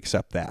think he would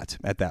accept that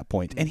at that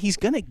point. And he's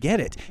going to get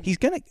it.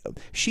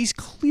 She's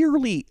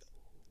clearly,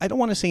 I don't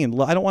want to say in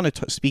love. I don't want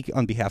to speak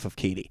on behalf of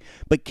Katie,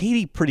 but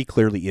Katie pretty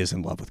clearly is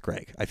in love with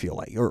Greg, I feel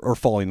like, or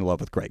falling in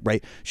love with Greg,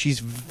 right?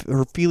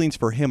 Her feelings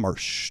for him are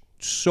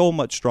so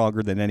much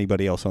stronger than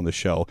anybody else on the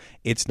show.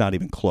 It's not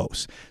even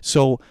close.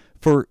 So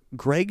for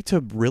Greg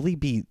to really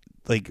be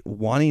like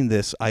wanting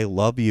this "I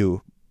love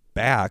you"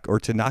 back, or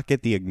to not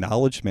get the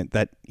acknowledgement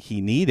that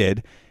he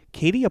needed,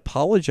 Katie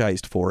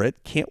apologized for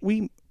it. Can't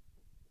we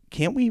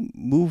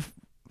move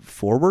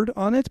forward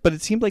on it? But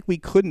it seemed like we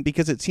couldn't,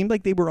 because it seemed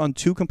like they were on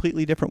two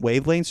completely different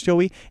wavelengths,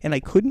 Joey, and I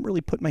couldn't really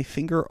put my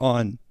finger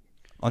on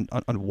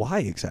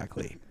why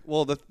exactly.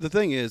 Well, the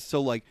thing is, so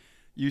like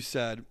you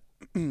said,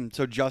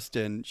 so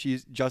Justin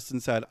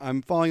said,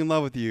 "I'm falling in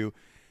love with you,"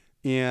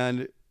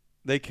 and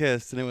they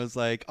kissed, and it was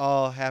like,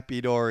 "Oh,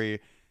 happy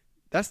Dory."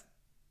 That's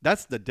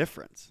the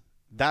difference.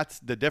 That's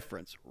the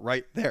difference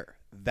right there.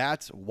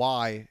 That's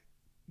why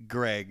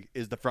Greg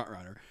is the front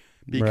runner,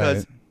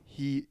 because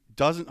he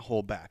doesn't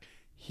hold back.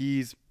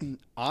 He's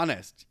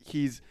honest.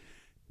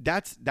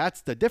 That's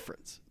the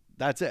difference.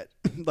 That's it.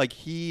 Like,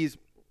 he's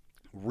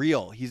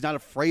real. He's not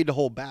afraid to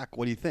hold back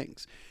what he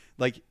thinks.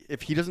 Like,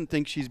 if he doesn't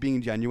think she's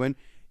being genuine,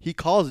 he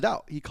calls it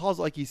out. He calls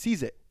it like he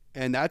sees it.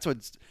 And that's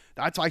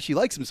why she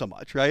likes him so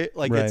much, right?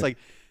 Like, It's like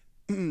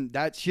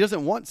that she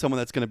doesn't want someone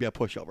that's going to be a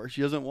pushover.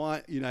 She doesn't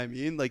want, you know what I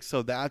mean? Like,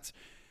 so that's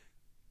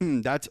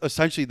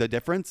essentially the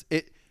difference.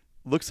 It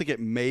looks like it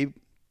may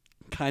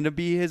kind of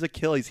be his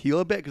Achilles heel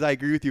a bit, because I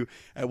agree with you.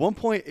 At one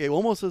point, it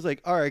almost was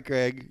like, "All right,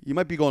 Greg, you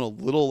might be going a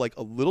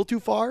little too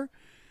far."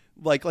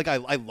 Like I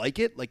like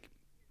it. Like,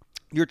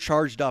 you're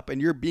charged up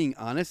and you're being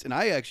honest. And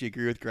I actually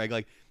agree with Greg.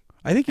 Like,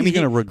 I think he's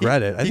going to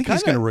regret it. I think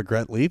he's going to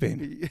regret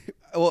leaving.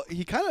 Well,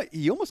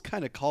 he almost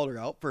kind of called her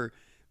out for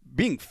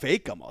being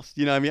fake almost.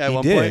 You know what I mean? At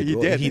one point, he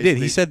did. He did.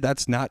 He said,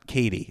 "That's not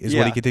Katie," is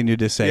what he continued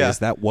to say, is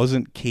that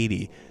wasn't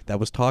Katie that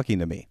was talking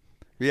to me.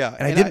 Yeah.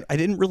 And I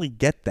didn't really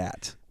get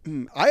that.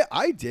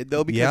 I did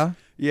though, because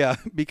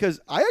because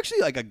I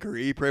actually like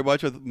agree pretty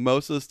much with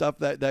most of the stuff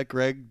that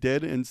Greg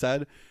did and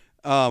said,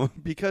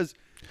 because.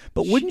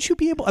 But wouldn't you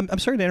be able? I'm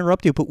sorry to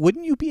interrupt you, but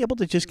wouldn't you be able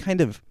to just kind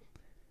of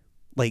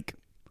like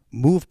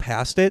move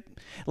past it?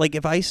 Like,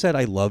 if I said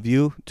 "I love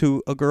you"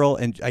 to a girl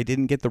and I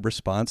didn't get the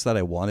response that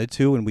I wanted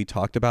to, and we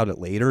talked about it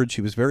later, and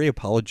she was very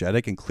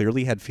apologetic and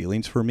clearly had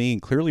feelings for me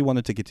and clearly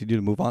wanted to continue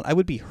to move on, I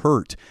would be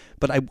hurt.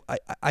 But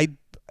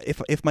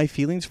if my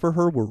feelings for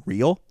her were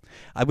real,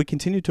 I would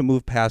continue to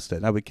move past it,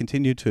 and I would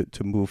continue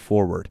to move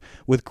forward.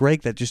 With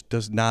Greg, that just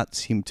does not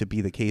seem to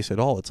be the case at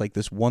all. It's like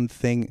this one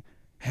thing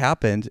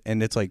happened,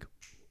 and it's like,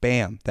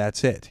 bam,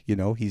 that's it. You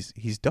know, he's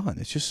done.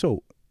 It's just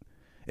so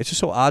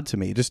odd to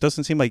me. It just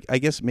doesn't seem like, I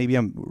guess maybe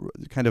I'm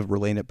kind of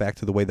relaying it back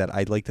to the way that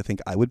I'd like to think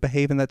I would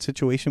behave in that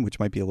situation, which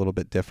might be a little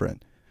bit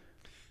different.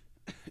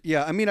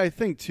 Yeah, I mean, I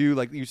think too,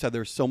 like you said,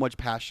 there's so much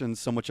passion,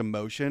 so much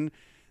emotion,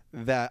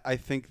 that I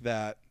think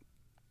that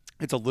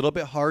it's a little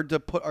bit hard to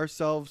put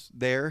ourselves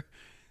there.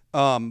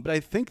 But I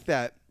think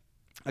that,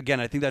 again,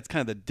 I think that's kind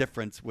of the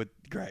difference with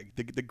Greg,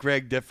 the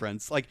Greg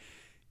difference. Like,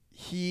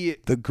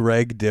 The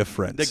Greg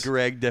difference. The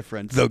Greg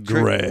difference. The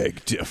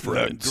Greg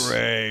difference. The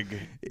Greg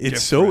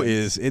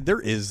difference. There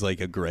is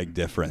like a Greg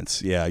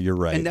difference. Yeah, you're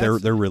right.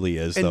 There really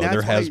is, though.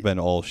 There has been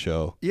all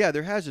show. Yeah,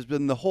 there has just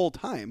been the whole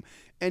time.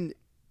 And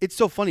it's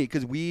so funny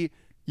because we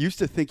used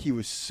to think he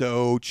was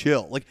so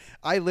chill. Like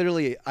I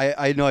literally,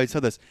 I know I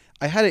said this.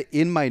 I had it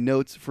in my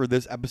notes for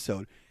this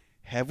episode.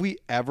 Have we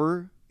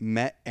ever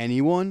met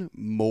anyone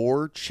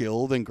more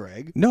chill than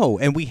Greg? No,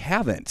 and we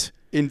haven't.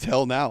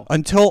 Until now.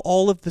 Until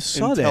all of the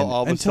sudden,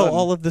 all of a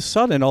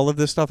sudden. all of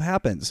this stuff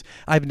happens.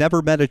 I've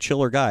never met a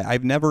chiller guy.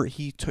 I've never.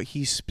 He's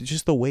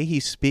just the way he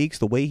speaks,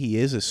 the way he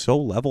is so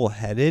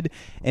level-headed,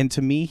 and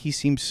to me, he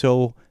seems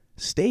so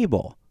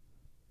stable.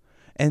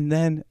 And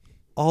then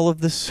all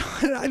of this,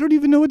 I don't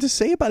even know what to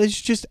say about it.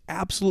 It's just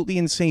absolutely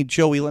insane.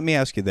 Joey, let me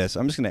ask you this.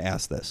 I'm just going to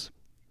ask this.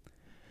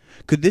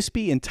 Could this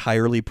be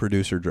entirely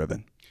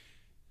producer-driven?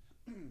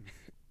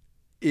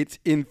 It's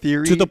in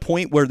theory To the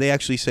point where they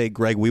actually say,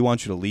 Greg, we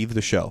want you to leave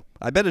the show.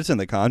 I bet it's in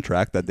the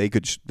contract that they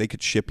could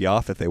ship you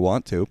off if they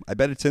want to. I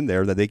bet it's in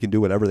there that they can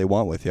do whatever they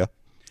want with you.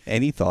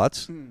 Any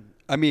thoughts?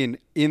 I mean,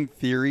 in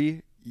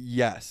theory,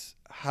 yes.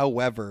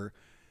 However,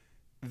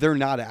 they're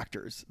not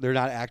actors. They're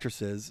not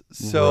actresses.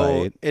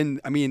 So, Right.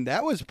 and I mean,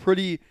 that was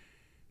pretty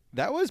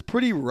raw.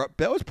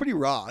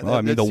 Well,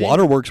 I mean, That the scene-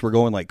 waterworks were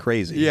going like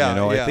crazy. Yeah, you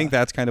know, yeah. I think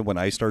that's kind of when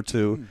I start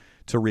to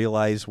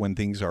realize when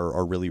things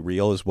are really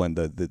real is when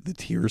the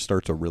tears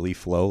start to really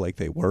flow like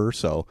they were.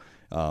 So,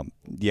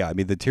 yeah, I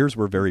mean, the tears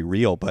were very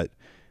real, but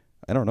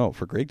I don't know,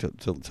 for Greg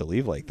to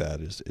leave like that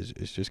is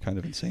just kind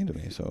of insane to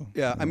me. So,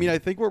 Yeah, I mean, I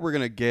think what we're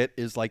gonna get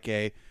is like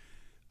I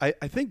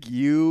think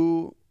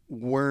you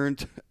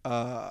weren't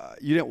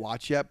you didn't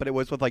watch yet, but it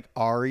was with like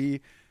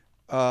Ari.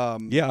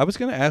 yeah, I was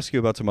going to ask you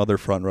about some other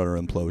frontrunner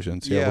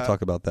implosions. Yeah, Yeah. we'll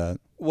talk about that.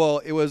 Well,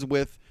 it was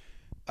with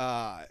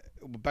Becca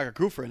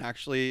Kufrin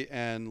actually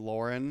and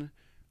Lauren.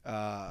 I'm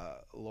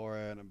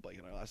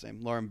blanking on her last name.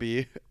 Lauren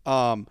B.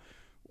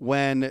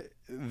 When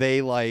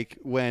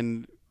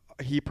when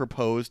he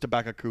proposed to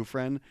Becca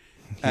Kufrin,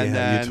 and Yeah, you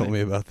then told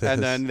me about this.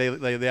 And then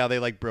they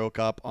like broke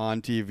up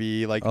on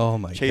TV. Like Oh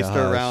my chased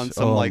her gosh. around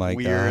some Oh like my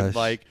weird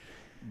gosh.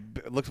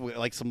 it looks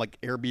like some like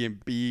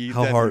Airbnb.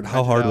 How that hard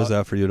rented was out.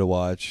 that for you to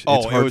watch? Oh,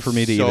 it's it hard was for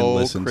me to so even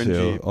listen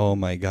cringy. to. Oh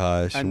my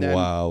gosh. And then-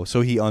 Wow.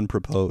 So he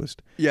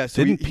unproposed. Yeah,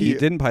 so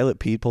Didn't Pilot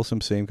Pete pull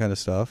some same kind of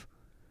stuff?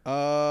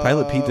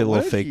 Pilot Pete did a what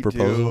little fake he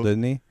proposal, do?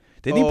 didn't he?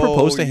 Didn't he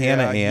propose to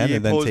Hannah yeah, Ann he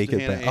and then proposed take to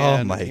it Hannah back? Ann.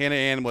 Oh my. Hannah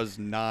Ann was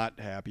not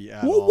happy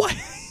at Well, all. what?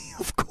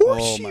 Of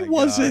course Oh she my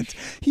wasn't.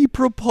 gosh. He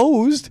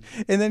proposed,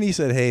 and then he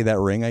said, "Hey, that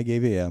ring I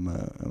gave you, yeah, I'm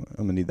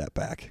gonna need that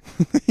back."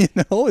 You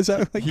know, is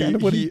that like kind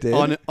of what he did?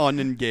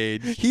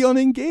 Unengaged. He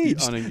unengaged.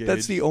 He unengaged.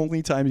 That's the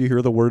only time you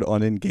hear the word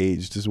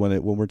unengaged is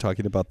when we're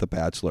talking about The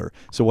Bachelor.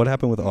 So what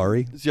happened with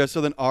Ari? Yeah, so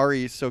then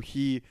Ari,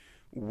 he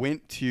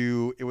went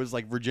to, it was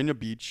like Virginia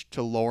Beach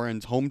to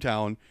Lauren's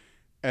hometown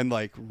and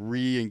like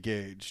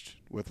re-engaged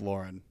with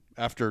Lauren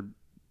after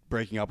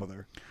breaking up with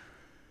her.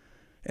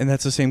 And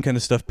that's the same kind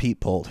of stuff Pete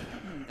pulled.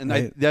 And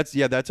Right. that's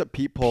what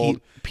Pete pulled.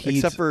 Pete's-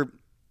 Except for,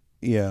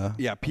 Yeah.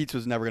 yeah, Pete's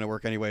was never going to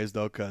work anyways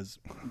though, because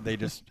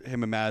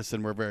him and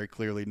Madison were very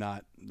clearly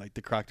not like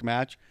the correct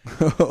match.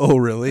 Oh,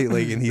 really?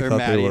 Like, and he Or thought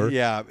Maddie. they were.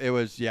 Yeah, it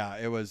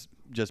was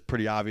just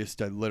pretty obvious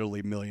to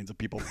literally millions of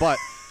people. But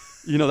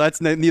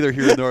that's neither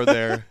here nor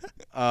there.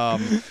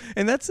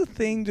 And that's the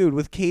thing, dude.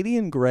 With Katie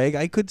and Greg,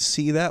 I could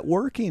see that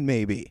working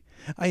maybe.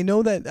 I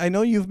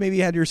know you've maybe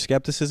had your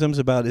skepticisms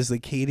about, is the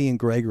Katie and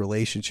Greg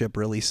relationship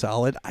really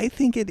solid? I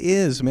think it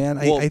is, man.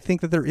 Well- I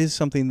think that there is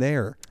something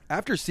there.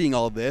 After seeing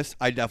all of this,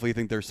 I definitely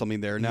think there's something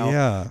there now.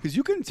 Yeah. Because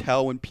you can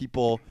tell when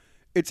people,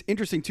 it's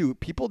interesting too,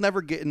 people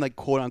never get in like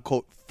quote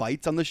unquote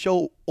fights on the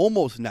show.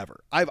 Almost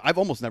never. I've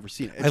almost never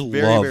seen it. It's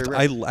very rare.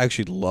 I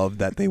actually loved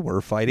that they were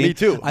fighting. Me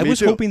too, I me was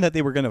too. hoping that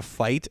they were going to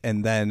fight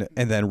and then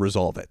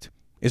resolve it.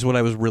 Is what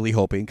I was really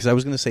hoping, because I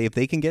was going to say, if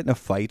they can get in a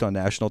fight on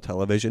national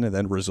television and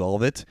then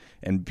resolve it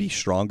and be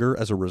stronger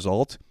as a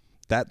result,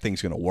 that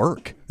thing's going to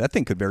work. That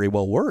thing could very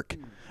well work.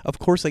 Of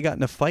course, they got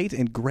in a fight,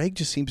 and Greg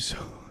seemed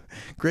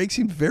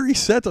very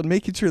set on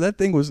making sure that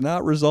thing was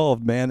not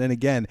resolved, man. And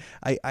again,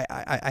 I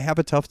have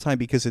a tough time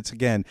because it's,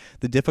 again,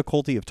 the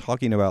difficulty of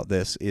talking about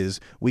this is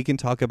we can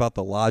talk about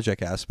the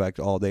logic aspect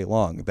all day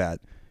long. That,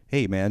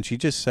 hey, man, she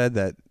just said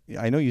that,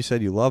 I know you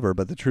said you love her,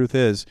 but the truth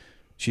is,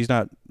 she's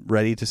not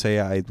ready to say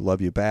I love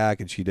you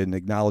back, and she didn't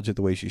acknowledge it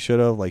the way she should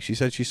have. Like, she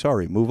said she's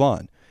sorry. Move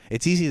on.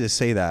 It's easy to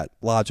say that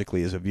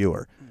logically as a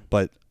viewer,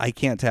 but I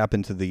can't tap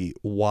into the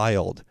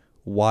wild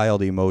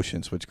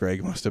emotions which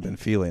Greg must have been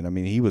feeling. I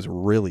mean, he was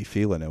really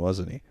feeling it,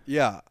 wasn't he?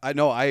 Yeah, I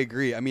know. I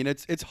agree. I mean,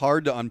 it's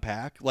hard to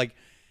unpack. Like,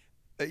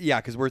 yeah,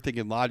 because we're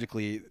thinking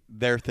logically,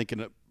 they're thinking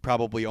it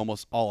probably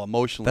almost all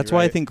emotionally. That's why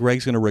I right? think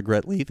Greg's going to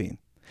regret leaving.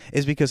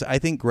 Is because I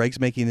think Greg's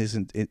making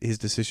his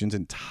decisions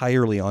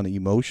entirely on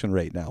emotion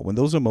right now. When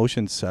those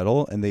emotions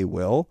settle, and they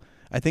will,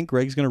 I think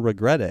Greg's going to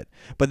regret it.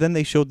 But then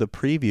they showed the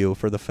preview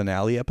for the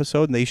finale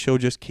episode, and they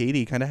showed just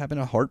Katie kind of having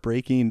a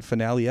heartbreaking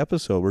finale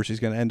episode where she's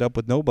going to end up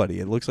with nobody.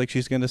 It looks like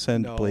she's going to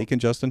send No. Blake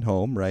and Justin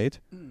home, right?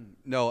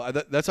 No,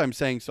 that's what I'm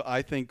saying. So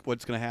I think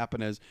what's going to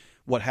happen is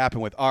what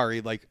happened with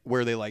Ari, like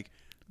where they like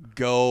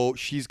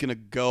she's gonna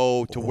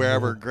go to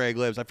wherever Greg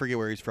lives. I forget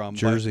where he's from.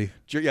 Jersey.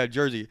 Yeah,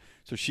 Jersey.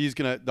 So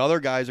the other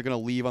guys are gonna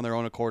leave on their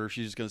own accord, or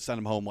she's just gonna send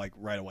them home like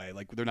right away.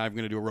 Like they're not even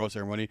gonna do a rose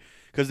ceremony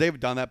because they've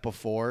done that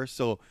before.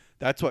 So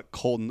that's what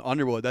Colton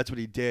Underwood. That's what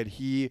he did.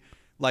 He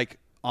like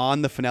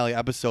on the finale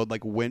episode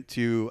like went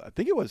to, I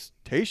think it was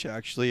Tayshia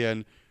actually,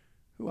 and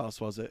who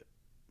else was it?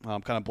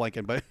 I'm kind of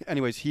blanking, but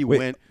anyways, he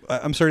went.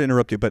 I'm sorry to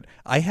interrupt you, but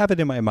I have it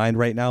in my mind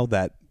right now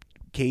that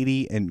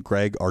Katie and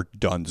Greg are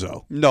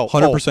donezo. No,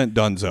 100%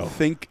 donezo.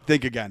 Think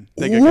again.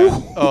 Think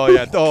again. Oh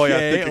yeah.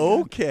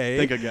 Okay.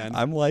 Think again.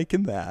 I'm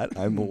liking that.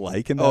 I'm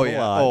liking that Oh a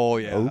yeah. lot. Oh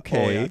yeah.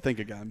 Okay. Oh, yeah. Think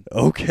again.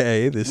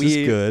 Okay. This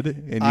is good.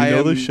 And you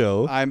know the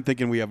show. I'm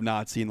thinking we have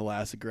not seen the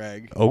last of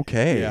Greg.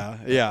 Okay.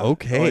 Yeah.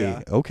 Okay. Oh,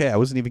 yeah. Okay. I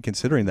wasn't even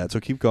considering that. So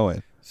keep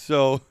going.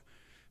 So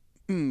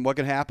what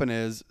can happen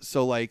is,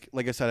 so like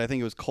I said, I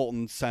think it was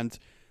Colton sent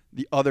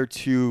the other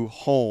two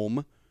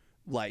home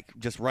like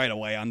just right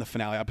away on the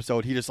finale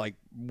episode. He just like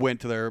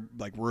went to their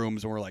like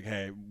rooms and we're like,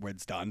 hey,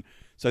 it's done.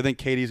 So I think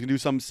Katie's gonna do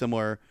something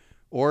similar,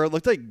 or it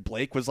looked like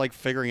Blake was like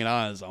figuring it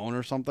out on his own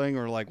or something,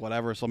 or like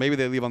whatever. So maybe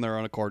they leave on their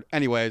own accord.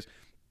 Anyways,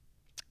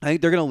 I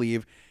think they're gonna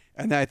leave,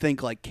 and then I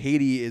think like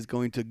Katie is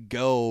going to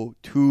go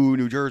to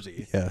New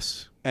Jersey.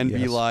 Yes. And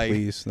be like,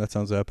 please. That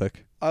sounds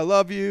epic. I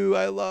love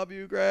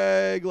you,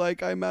 Greg.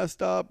 Like, I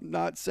messed up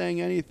not saying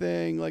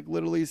anything, like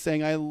literally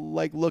saying I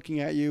like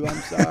looking at you.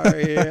 I'm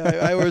sorry.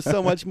 I was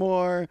so much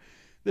more.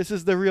 This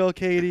is the real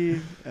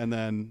Katie. And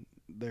then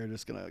they're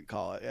just going to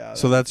call it. Yeah.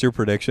 So that's your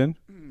prediction?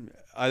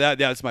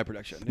 That's my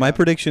prediction. My yeah.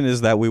 prediction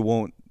is that we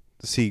won't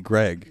see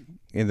Greg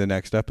in the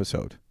next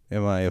episode.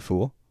 Am I a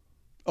fool?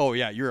 Oh,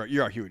 yeah. You're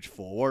a huge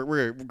fool.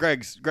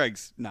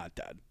 Greg's not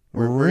dead.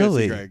 We're gonna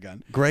really? see Greg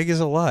again. Greg is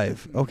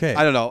alive. Okay.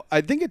 I don't know.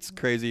 I think it's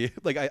crazy.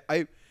 Like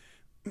I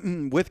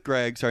with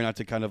Greg, sorry not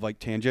to kind of like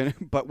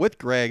tangent, but with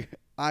Greg,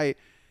 I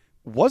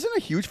wasn't a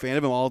huge fan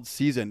of him all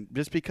season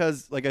just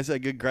because, like I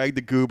said, Greg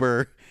the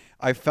Goober,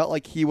 I felt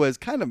like he was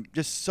kind of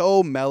just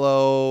so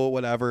mellow,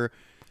 whatever.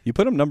 You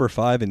put him number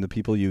 5 in the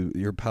people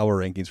your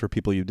power rankings for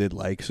people you did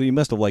like, so you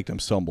must have liked him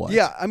somewhat.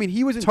 Yeah, I mean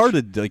he was. It's hard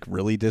to like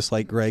really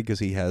dislike Greg because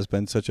he has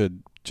been such a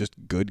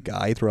just good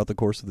guy throughout the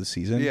course of the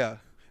season. Yeah.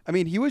 I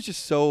mean, he was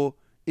just so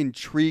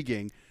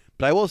intriguing.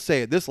 But I will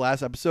say, this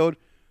last episode,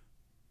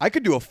 I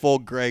could do a full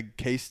Greg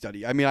case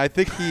study. I mean, I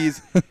think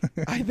he's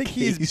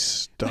Case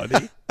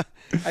study.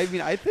 I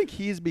mean, I think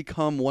he's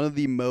become one of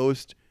the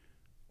most,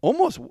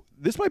 almost,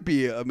 this might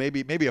be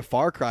maybe a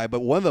far cry,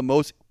 but one of the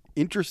most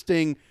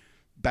interesting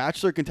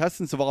Bachelor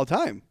contestants of all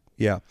time.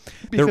 Yeah.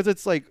 Because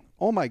it's like,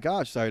 oh my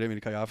gosh, sorry, I didn't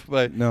mean to cut you off,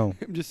 but No.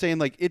 I'm just saying,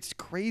 like, it's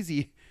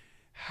crazy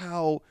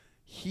how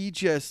he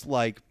just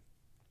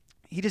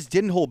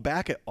didn't hold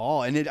back at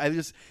all. And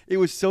it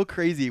was so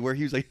crazy where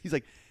he's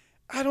like,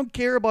 I don't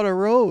care about a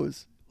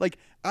rose. Like,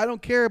 I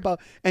don't care about,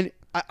 and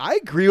I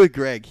agree with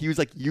Greg. He was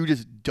like, you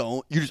just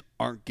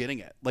aren't getting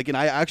it. Like, and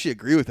I actually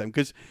agree with him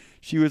because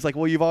she was like,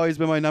 well, you've always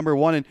been my number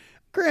one. And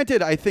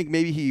granted, I think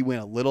maybe he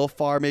went a little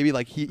far. Maybe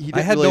like he didn't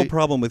I had really, no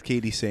problem with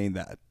Katie saying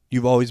that.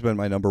 You've always been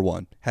my number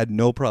one. Had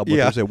no problem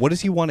with her saying, what does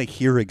he want to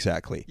hear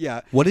exactly?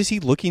 Yeah. What is he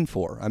looking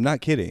for? I'm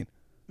not kidding.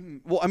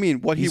 Well, I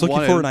mean, what He's he looking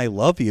wanted for an I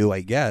love you,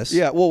 I guess.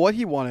 Yeah, well, what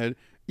he wanted,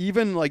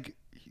 even like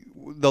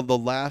the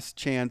last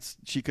chance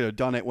she could have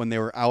done it when they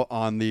were out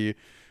on the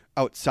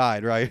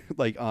outside, right?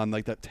 Like on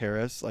like that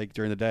terrace, like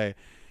during the day,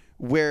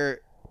 where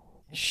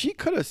she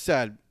could have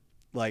said,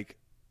 like,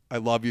 I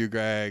love you,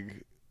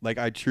 Greg. Like,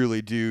 I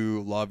truly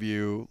do love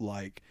you.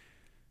 Like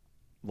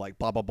blah,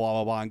 blah, blah,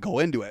 blah, blah, and go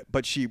into it.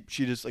 But she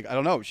just, like, I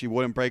don't know. She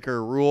wouldn't break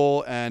her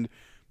rule, and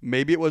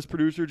maybe it was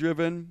producer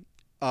driven.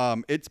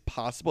 It's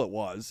possible it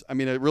was. I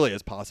mean, it really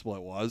is possible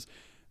it was.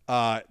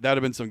 That would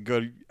have been some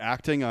good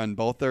acting on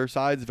both their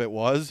sides if it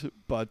was.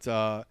 But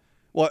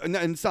well, and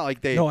it's not like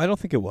they. No, I don't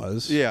think it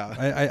was. Yeah.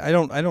 I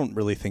don't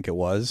really think it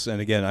was.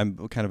 And again,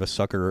 I'm kind of a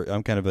sucker.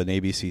 I'm kind of an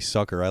ABC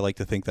sucker. I like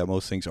to think that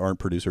most things aren't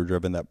producer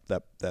driven.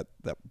 That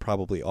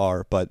probably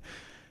are. But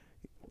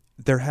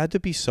there had to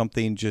be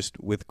something just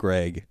with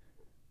Greg.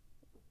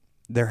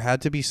 There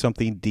had to be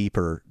something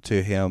deeper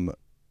to him.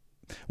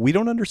 We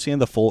don't understand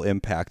the full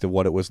impact of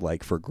what it was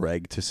like for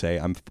Greg to say,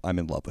 I'm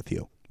in love with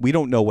you. We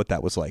don't know what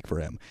that was like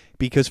for him,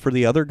 because for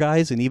the other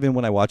guys, and even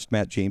when I watched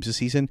Matt James'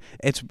 season,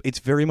 it's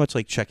very much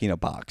like checking a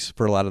box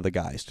for a lot of the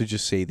guys to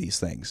just say these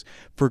things.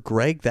 For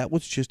Greg, that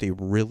was just a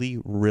really,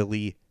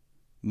 really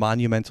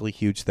monumentally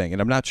huge thing.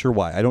 And I'm not sure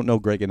why. I don't know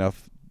Greg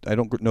enough. I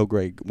don't know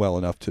Greg well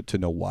enough to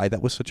know why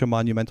that was such a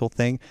monumental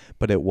thing,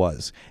 but it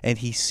was. And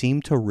he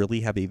seemed to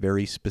really have a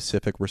very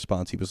specific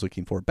response he was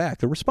looking for back.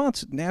 The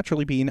response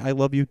naturally being, I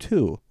love you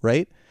too,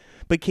 right?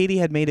 But Katie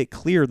had made it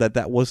clear that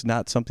that was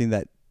not something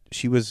that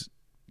she was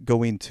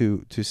going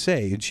to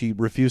say, and she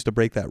refused to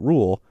break that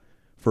rule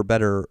for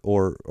better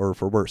or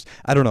for worse.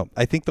 I don't know.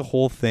 I think the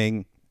whole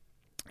thing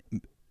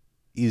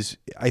is,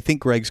 I think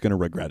Greg's going to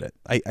regret it.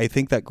 I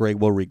think that Greg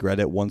will regret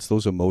it once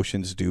those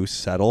emotions do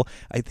settle.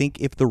 I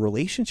think if the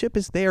relationship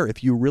is there,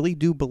 if you really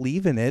do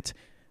believe in it,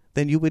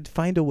 then you would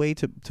find a way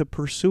to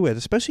pursue it.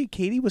 Especially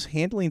Katie was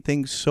handling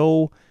things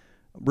so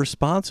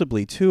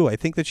responsibly too. I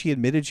think that she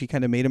admitted she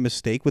kind of made a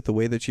mistake with the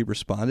way that she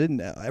responded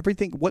and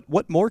everything.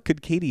 What more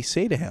could Katie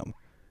say to him?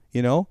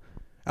 You know,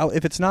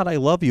 if it's not "I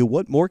love you,"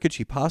 what more could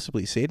she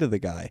possibly say to the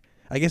guy?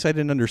 I guess I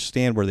didn't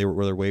understand where their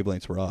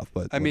wavelengths were off.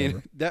 But I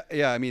whatever.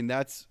 mean,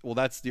 that's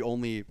the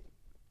only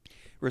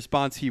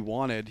response he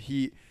wanted.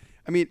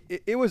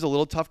 It was a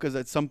little tough because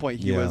at some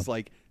point he Yeah. was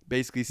like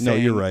basically No,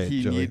 saying you're right,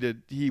 he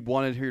Joey.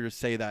 wanted her to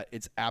say that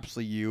it's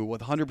absolutely you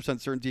with 100%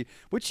 certainty,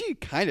 which she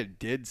kind of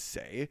did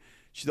say.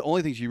 The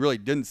only thing she really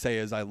didn't say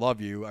is "I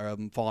love you" or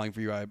 "I'm falling for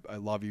you, I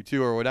love you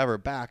too" or whatever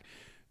back.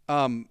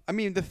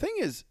 The thing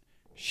is,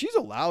 she's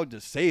allowed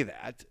to say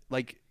that.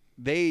 Like,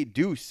 they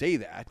do say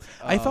that.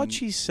 I thought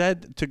she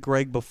said to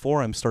Greg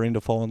before, "I'm starting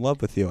to fall in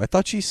love with you." I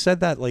thought she said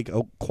that like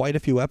quite a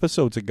few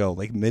episodes ago,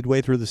 like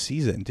midway through the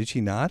season. Did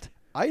she not?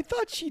 I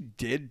thought she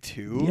did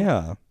too.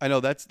 Yeah. I know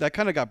that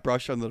kind of got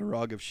brushed under the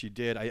rug if she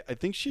did. I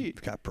think she.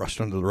 Got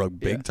brushed under the rug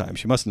big Yeah. time.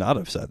 She must not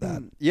have said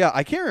that. Yeah,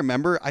 I can't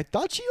remember. I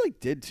thought she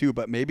like did too,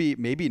 but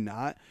maybe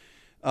not.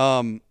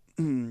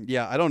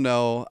 Yeah, I don't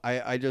know.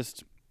 I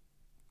just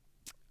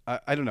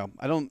I don't know.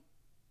 I don't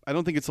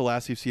think it's the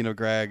last we've seen of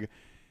Greg.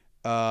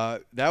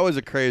 That was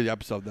a crazy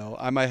episode though.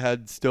 My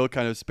head still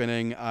kind of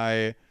spinning.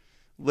 I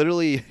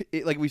literally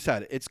like we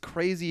said, it's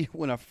crazy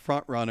when a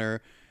front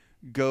runner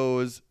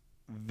goes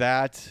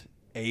that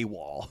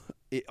AWOL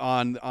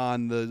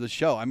on the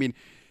show. I mean,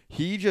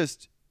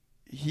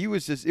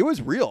 it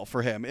was real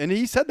for him, and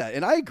he said that,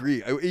 and I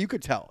agree. You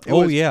could tell. It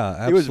was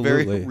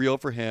very absolutely. real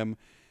for him,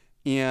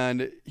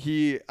 and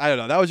I don't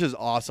know, that was just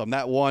awesome.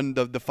 That one,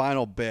 the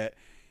final bit,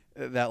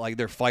 that like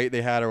their fight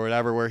they had or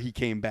whatever, where he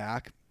came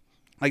back,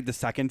 like the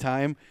second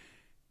time,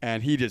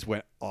 and he just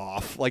went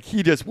off. Like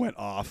he just went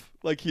off.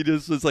 Like he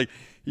just was like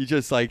he's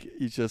just like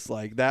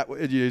that.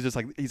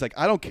 He's like,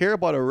 I don't care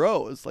about a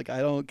rose. Like,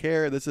 I don't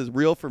care. This is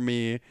real for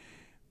me.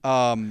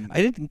 I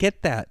didn't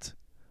get that.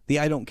 The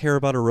 "I don't care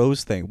about a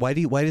rose" thing. Why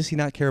does he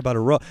not care about a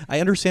rose? I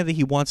understand that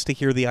he wants to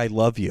hear the "I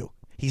love you."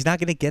 He's not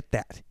going to get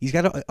that. He's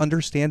got to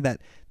understand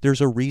that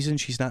there's a reason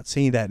she's not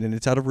saying that, and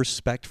it's out of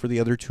respect for the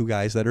other two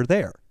guys that are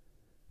there.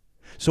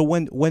 So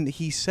when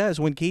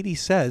Katie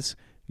says,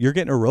 "You're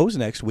getting a rose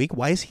next week,"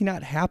 why is he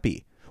not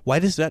happy? Why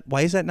is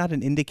that not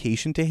an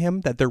indication to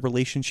him that their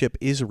relationship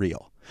is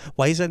real?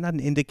 Why is that not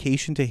an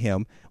indication to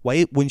him?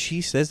 Why, when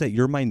she says that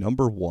 "you're my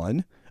number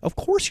one," of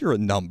course you're a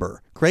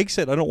number. Greg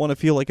said, "I don't want to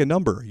feel like a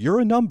number." You're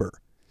a number.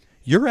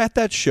 You're at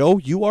that show.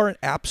 You are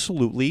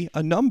absolutely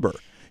a number.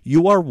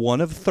 You are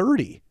one of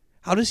 30.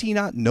 How does he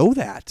not know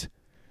that?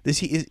 Is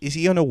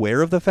he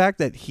unaware of the fact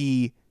that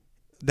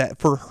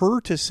for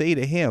her to say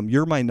to him,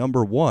 "You're my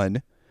number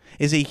one,"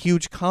 is a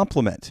huge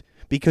compliment?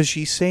 Because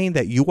she's saying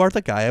that you are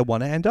the guy I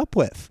want to end up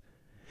with.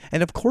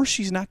 And of course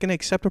she's not going to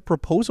accept a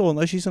proposal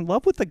unless she's in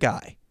love with the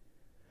guy.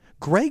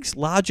 Greg's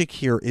logic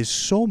here is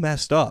so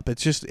messed up.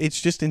 It's just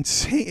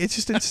insane. It's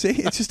just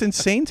insane. It's just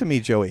insane to me,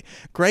 Joey.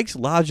 Greg's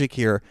logic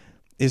here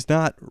is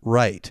not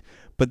right.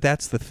 But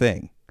that's the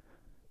thing.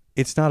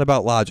 It's not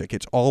about logic.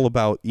 It's all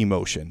about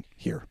emotion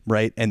here,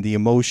 right? And the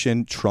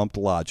emotion trumped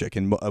logic.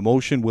 And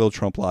emotion will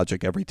trump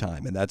logic every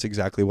time. And that's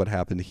exactly what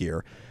happened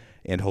here.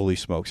 And holy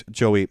smokes.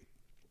 Joey,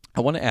 I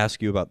want to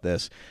ask you about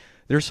this.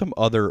 There's some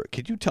other,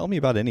 could you tell me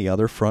about any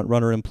other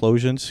frontrunner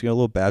implosions? A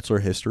little Bachelor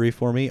history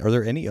for me. Are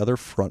there any other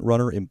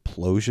frontrunner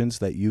implosions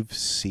that you've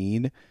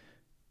seen?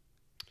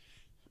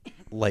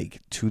 Like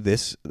to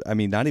this, I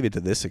mean, not even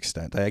to this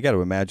extent. I got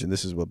to imagine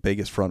this is the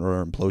biggest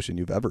frontrunner implosion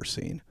you've ever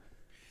seen.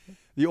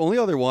 The only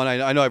other one,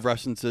 I know I've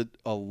referenced it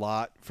a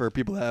lot for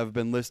people that have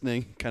been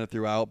listening kind of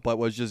throughout, but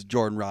was just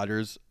Jordan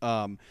Rodgers.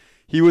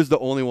 He was the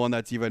only one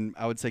that's even,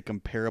 I would say,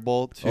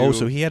 comparable to. Oh,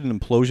 so he had an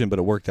implosion, but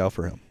it worked out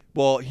for him.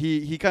 Well,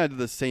 he kind of did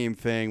the same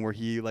thing where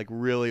he like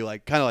really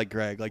like kind of like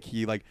Greg, like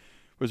he like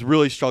was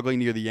really struggling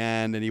near the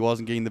end and he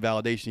wasn't getting the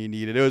validation he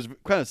needed. It was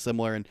kind of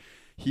similar, and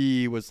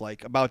he was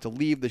like about to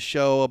leave the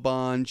show a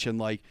bunch, and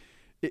like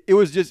it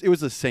was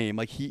the same.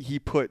 Like he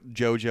put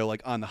JoJo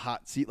like on the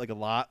hot seat like a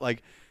lot,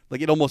 like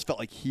it almost felt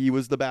like he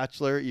was the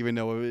Bachelor, even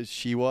though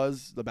she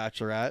was the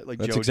Bachelorette. Like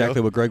That's JoJo. exactly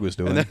what Greg was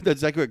doing. And that's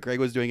exactly what Greg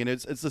was doing, and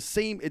it's the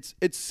same.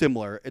 It's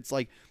similar. It's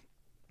like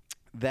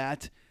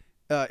that.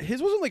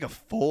 His wasn't like a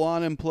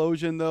full-on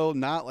implosion, though.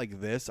 Not like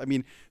this. I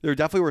mean, there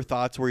definitely were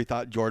thoughts where he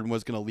thought Jordan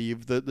was going to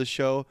leave the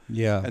show.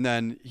 Yeah. And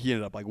then he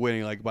ended up like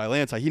winning like by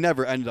landslide. He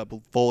never ended up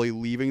fully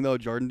leaving, though.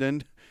 Jordan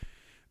didn't.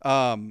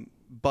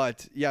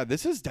 But yeah,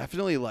 this is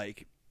definitely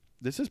like,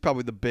 this is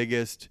probably the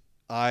biggest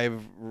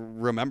I've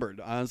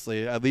remembered,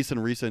 honestly, at least in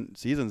recent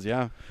seasons.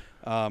 Yeah.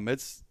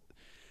 It's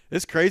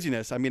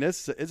craziness. I mean,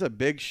 it's a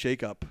big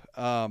shakeup.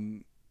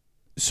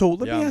 So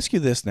let me ask you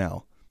this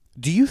now.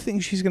 Do you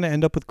think she's going to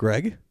end up with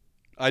Greg?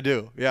 I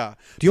do, yeah.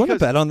 Do you want to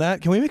bet on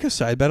that? Can we make a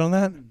side bet on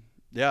that?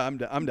 Yeah, I'm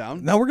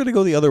down. Now we're going to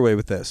go the other way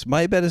with this.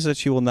 My bet is that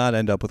she will not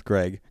end up with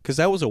Greg, because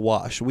that was a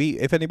wash.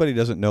 If anybody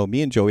doesn't know,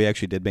 me and Joey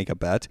actually did make a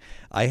bet.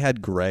 I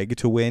had Greg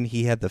to win.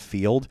 He had the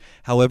field.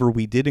 However,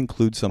 we did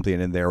include something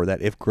in there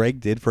that if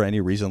Greg did for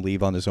any reason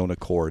leave on his own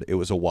accord, it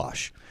was a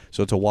wash.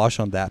 So it's a wash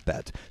on that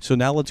bet. So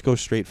now let's go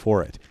straight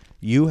for it.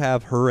 You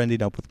have her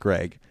ending up with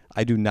Greg.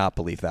 I do not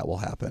believe that will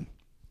happen.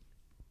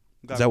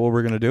 Is that what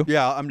we're gonna do?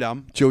 Yeah, I'm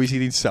down. Joey's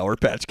eating Sour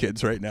Patch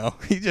Kids right now.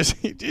 He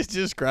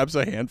just grabs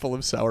a handful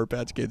of Sour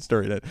Patch Kids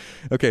during it.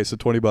 Okay, so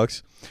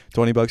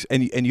 $20,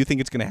 and you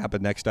think it's gonna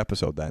happen next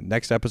episode? Then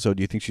next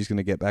episode, you think she's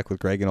gonna get back with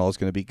Greg and all is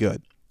gonna be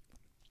good?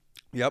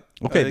 Yep.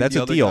 Okay, that's the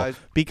a other deal guys-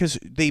 because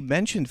they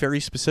mentioned very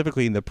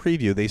specifically in the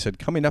preview. They said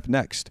coming up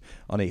next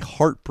on a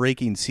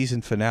heartbreaking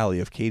season finale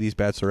of Katie's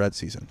Bachelorette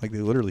season. Like they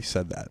literally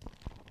said that.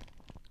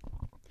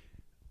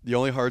 The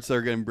only hearts that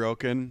are getting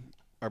broken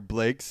are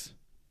Blake's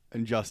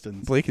and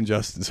Justin's. Blake and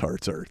Justin's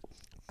hearts are.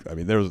 I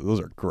mean,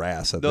 those are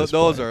grass at this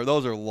Those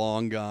point. are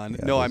long gone.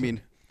 Yeah, no, I those are-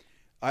 mean,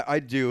 I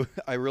do.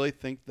 I really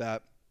think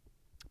that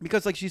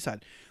because, like she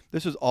said,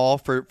 this was all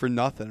for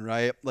nothing,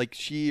 right? Like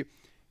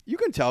you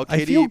can tell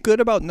Katie. I feel good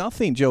about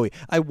nothing, Joey.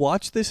 I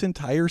watched this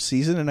entire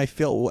season, and I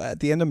feel at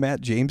the end of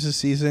Matt James's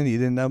season, he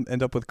didn't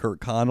end up with Kurt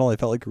Connell. I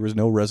felt like there was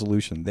no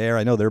resolution there.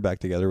 I know they're back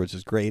together, which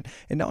is great.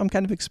 And now I'm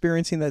kind of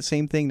experiencing that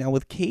same thing now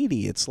with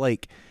Katie. It's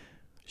like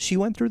she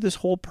went through this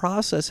whole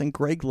process, and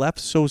Greg left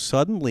so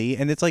suddenly.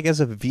 And it's like, as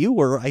a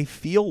viewer, I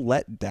feel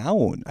let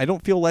down. I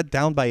don't feel let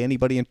down by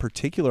anybody in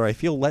particular. I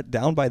feel let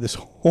down by this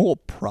whole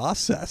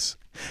process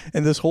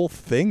and this whole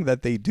thing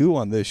that they do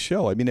on this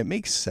show. I mean, it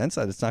makes sense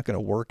that it's not going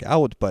to work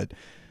out, but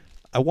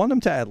I want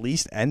them to at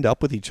least end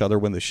up with each other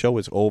when the show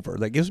is over.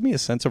 That gives me a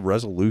sense of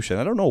resolution.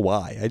 I don't know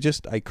why.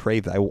 I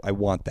crave that. I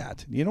want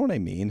that. You know what I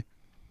mean?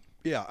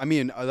 Yeah, I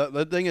mean,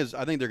 the thing is,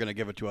 I think they're gonna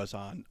give it to us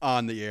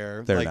on the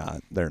air. They're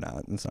not. They're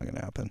not. It's not going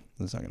to happen.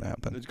 It's not going to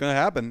happen. It's gonna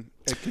happen.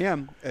 It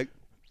can.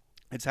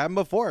 It's happened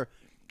before.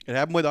 It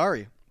happened with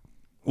Ari.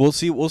 We'll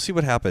see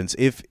what happens.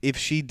 If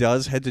she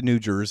does head to New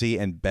Jersey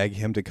and beg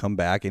him to come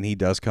back, and he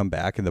does come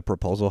back, and the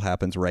proposal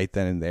happens right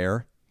then and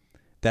there,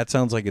 that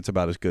sounds like it's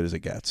about as good as it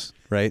gets,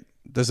 right?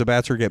 Does The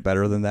Bachelor get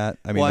better than that?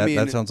 I mean,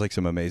 that sounds like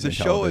some amazing The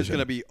show television. is going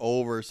to be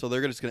over, so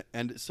they're just going to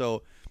end it.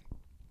 So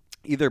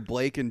either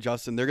Blake and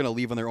Justin, they're going to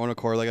leave on their own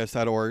accord, like I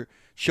said, or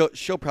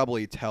she'll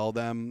probably tell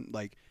them,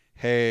 like,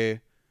 hey,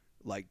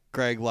 like,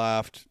 Greg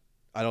left.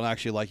 I don't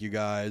actually like you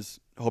guys.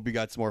 Hope you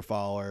got some more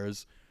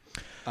followers.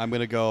 I'm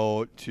going to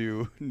go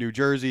to New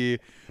Jersey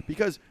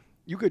because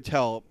you could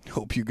tell.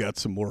 Hope you got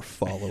some more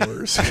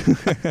followers.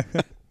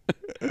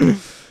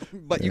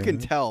 But you can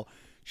tell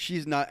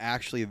she's not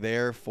actually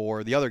there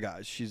for the other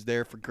guys. She's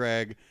there for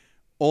Greg,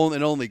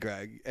 and only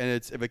Greg. And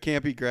if it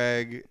can't be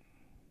Greg,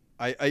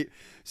 I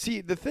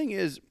see. The thing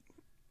is,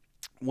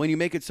 when you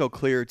make it so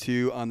clear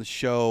too on the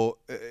show,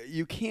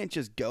 you can't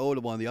just go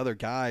to one of the other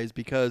guys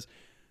because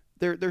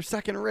they're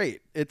second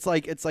rate. It's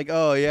like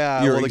oh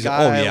yeah, well, the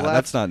guy left.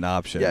 That's not an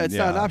option. Yeah, it's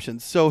not an option.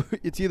 So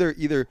it's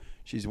either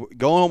she's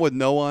going home with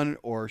no one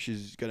or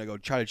she's gonna go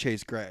try to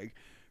chase Greg,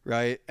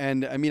 right?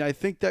 And I mean, I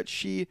think that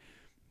she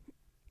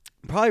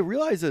probably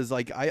realizes,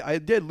 like, I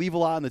did leave a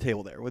lot on the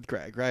table there with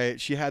Greg, right?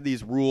 She had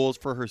these rules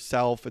for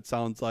herself. It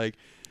sounds like.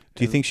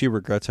 Do you think she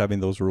regrets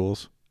having those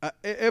rules?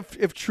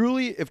 If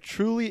truly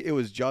it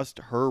was just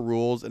her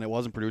rules and it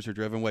wasn't producer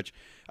driven, which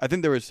I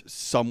think there was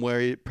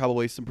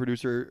probably some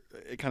producer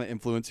kind of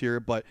influence here,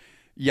 but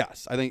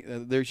yes, I think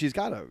she's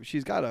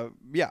gotta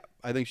yeah,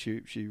 I think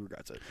she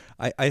regrets it.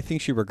 I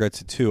think she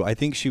regrets it too. I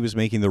think she was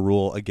making the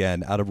rule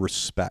again out of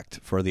respect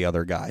for the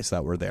other guys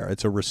that were there.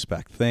 It's a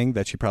respect thing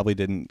that she probably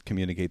didn't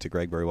communicate to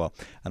Greg very well.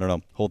 I don't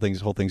know. Whole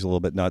thing's a little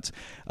bit nuts.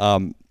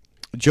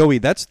 Joey,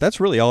 that's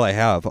really all I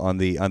have on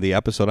the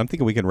episode. I'm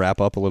thinking we can wrap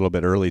up a little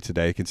bit early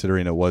today,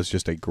 considering it was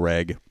just a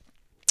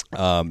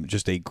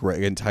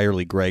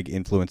entirely Greg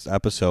influenced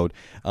episode.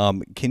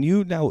 Can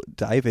you now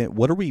dive in?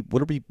 What do we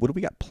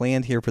got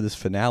planned here for this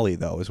finale,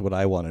 though? Is what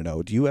I want to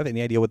know. Do you have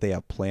any idea what they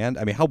have planned?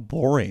 I mean, how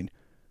boring,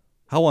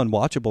 how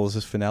unwatchable is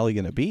this finale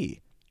going to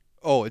be?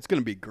 Oh, it's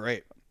gonna be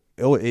great.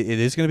 Oh, it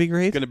is going to be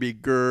great. It's gonna be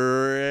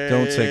great.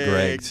 Don't say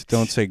Greg.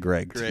 Don't say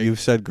Greg. Greg. You've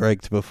said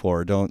Greg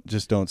before. Don't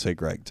say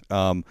Greg.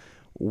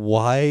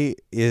 Why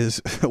is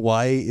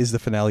the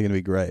finale going to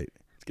be great?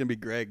 It's gonna be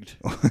Greg.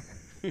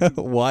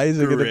 Why is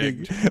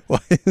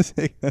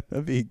it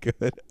gonna be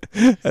good?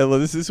 I love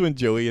this. This is when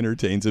Joey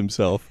entertains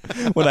himself.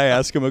 When I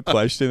ask him a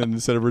question and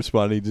instead of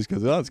responding, he just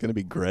goes, "Oh, it's gonna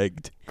be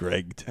Greg."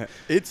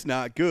 It's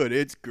not good.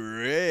 It's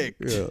Greg.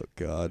 Oh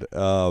God.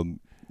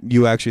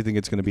 You actually think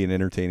it's gonna be an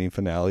entertaining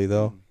finale,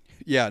 though?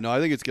 Yeah. No, I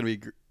think it's gonna be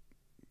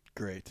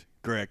great.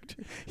 Greg.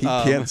 He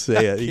can't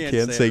say it. He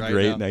can't say it right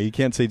great now. You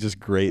can't say just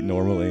great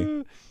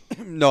normally.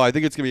 No, I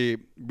think it's gonna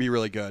be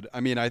really good. I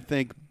mean, I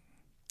think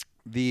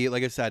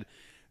like I said,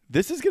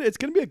 it's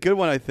gonna be a good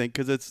one. I think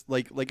because it's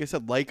like I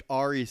said, like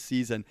Ari's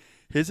season,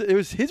 his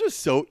was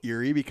so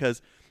eerie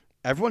because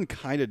everyone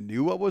kind of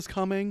knew what was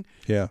coming.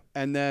 Yeah.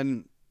 And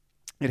then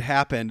it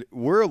happened.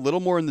 We're a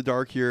little more in the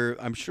dark here.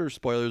 I'm sure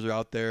spoilers are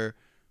out there.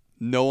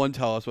 No one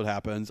tell us what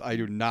happens. I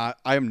am not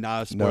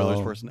a spoilers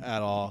No. person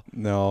at all.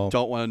 No.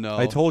 Don't want to know.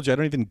 I told you I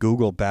don't even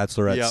Google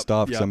Bachelorette Yep,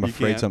 stuff because yep, I'm you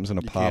afraid can't. something's going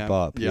to You pop can't.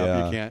 up. Yep,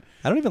 yeah, you can't.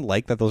 I don't even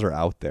like that those are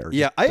out there.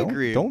 Yeah, Just I don't-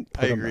 agree. Don't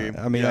put I 'em agree. out.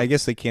 I mean, Yeah. I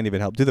guess they can't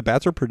even help. Do the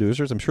Bachelor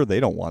producers? I'm sure they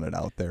don't want it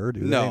out there, do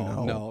they?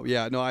 No.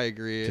 Yeah, no, I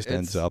agree. It just It's-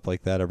 ends up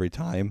like that every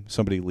time.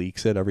 Somebody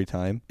leaks it every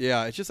time.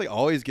 Yeah, it's just like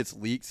always gets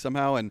leaked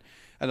somehow, and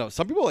I don't know.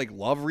 Some people like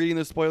love reading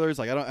the spoilers.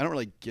 Like I don't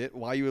really get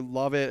why you would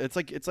love it. It's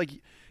like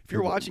if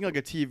you're watching like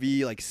a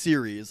TV like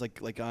series like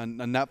on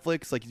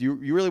Netflix, like you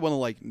really want to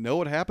like know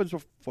what happens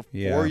before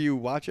Yeah. you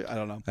watch it. I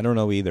don't know. I don't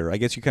know either. I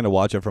guess you kind of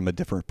watch it from a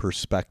different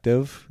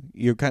perspective.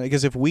 You kind of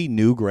because if we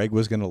knew Greg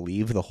was going to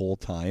leave the whole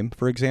time,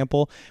 for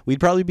example, we'd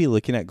probably be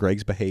looking at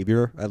Greg's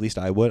behavior. At least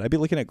I would. I'd be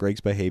looking at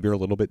Greg's behavior a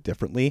little bit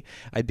differently.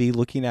 I'd be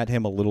looking at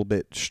him a little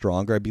bit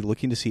stronger. I'd be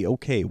looking to see,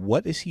 okay,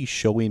 what is he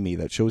showing me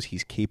that shows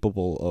he's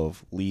capable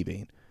of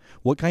leaving?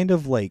 What kind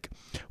of like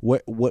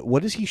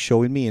what is he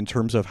showing me in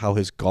terms of how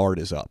his guard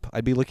is up?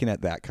 I'd be looking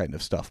at that kind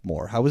of stuff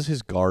more. How is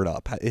his guard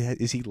up?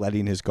 Is he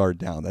letting his guard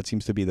down? That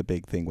seems to be the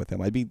big thing with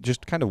him. I'd be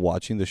just kind of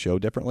watching the show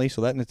differently,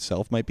 so that in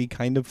itself might be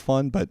kind of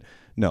fun, but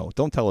no,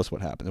 don't tell us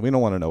what happens. We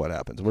don't want to know what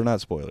happens. We're not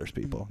spoilers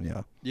people.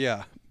 Yeah.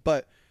 Yeah,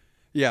 but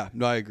yeah,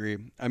 no, I agree.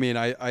 I mean,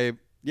 I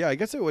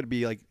guess it would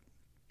be like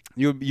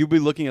you'd be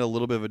looking at a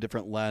little bit of a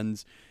different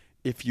lens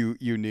if you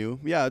knew.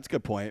 Yeah, it's a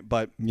good point.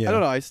 But Yeah. I don't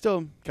know. I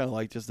still kind of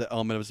like just the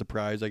element of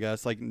surprise, I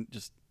guess, like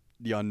just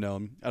the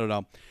unknown. I don't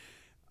know.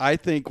 I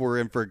think we're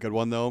in for a good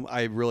one, though.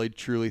 I really,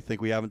 truly think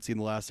we haven't seen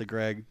the last of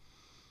Greg.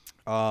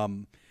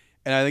 And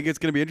I think it's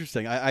going to be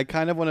interesting. I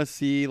kind of want to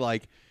see,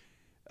 like,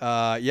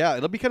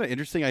 it'll be kind of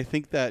interesting. I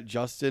think that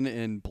Justin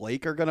and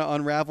Blake are going to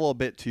unravel a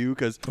bit, too,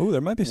 because Oh,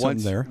 there might be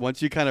something there.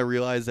 once you kind of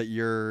realize that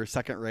you're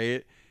second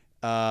rate,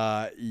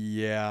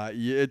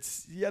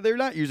 they're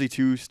not usually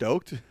too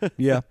stoked.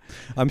 Yeah,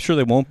 I'm sure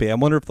they won't be. I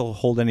wonder if they'll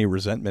hold any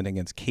resentment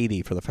against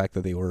Katie for the fact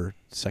that they were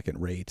second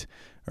rate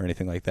or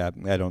anything like that.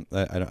 I don't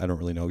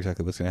really know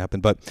exactly what's going to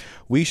happen, but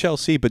we shall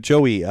see. But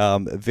Joey,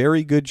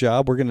 very good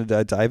job. We're going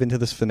to dive into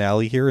this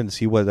finale here and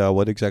see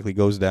what exactly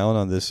goes down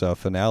on this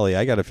finale.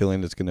 I got a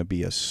feeling it's going to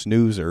be a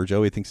snoozer.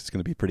 Joey thinks it's going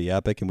to be pretty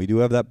epic, and we do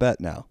have that bet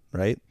now,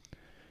 right?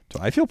 So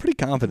I feel pretty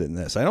confident in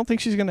this. I don't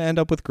think she's going to end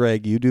up with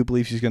Greg. You do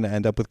believe she's going to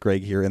end up with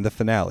Greg here in the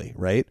finale,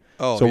 right?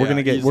 Oh, so we're yeah,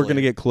 going to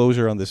easily. get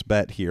closure on this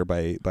bet here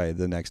by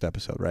the next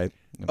episode, right?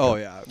 Okay. Oh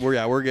yeah,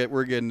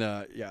 we're getting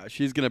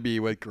she's gonna be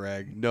with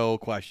Greg, no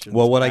question.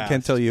 Well, what I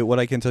can tell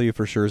you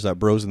for sure is that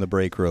Bros in the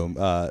Break Room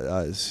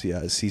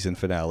season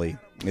finale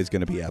is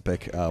going to be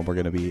epic. We're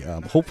going to be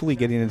hopefully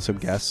getting in some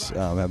guests,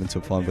 having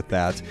some fun with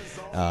that,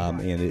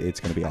 and it's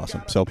going to be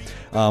awesome. So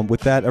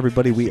with that,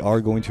 everybody, we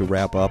are going to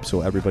wrap up.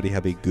 So everybody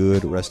have a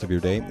good rest of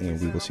your day, and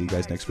we will see you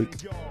guys next week.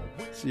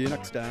 See you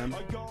next time.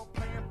 Y'all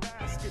playing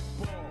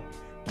basketball.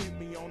 Get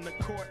me on the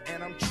court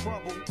and I'm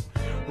troubled.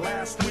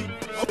 Last week,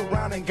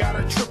 around and got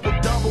a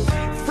triple-double.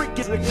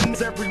 Freaking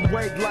niggas every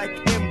way like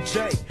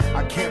MJ.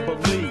 I can't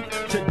believe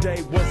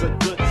today was a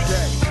good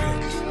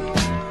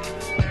day.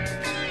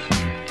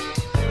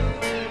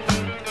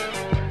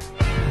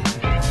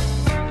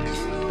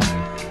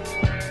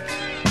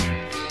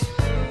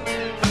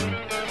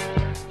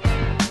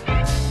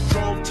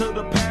 Drove to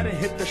the pad and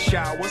hit the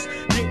showers.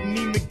 Didn't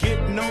even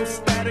get no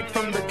static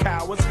from the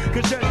cowards.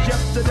 Cause just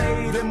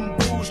yesterday, them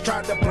bulls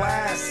tried to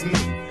blast me.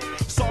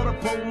 Saw the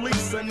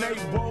police and they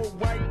rolled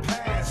right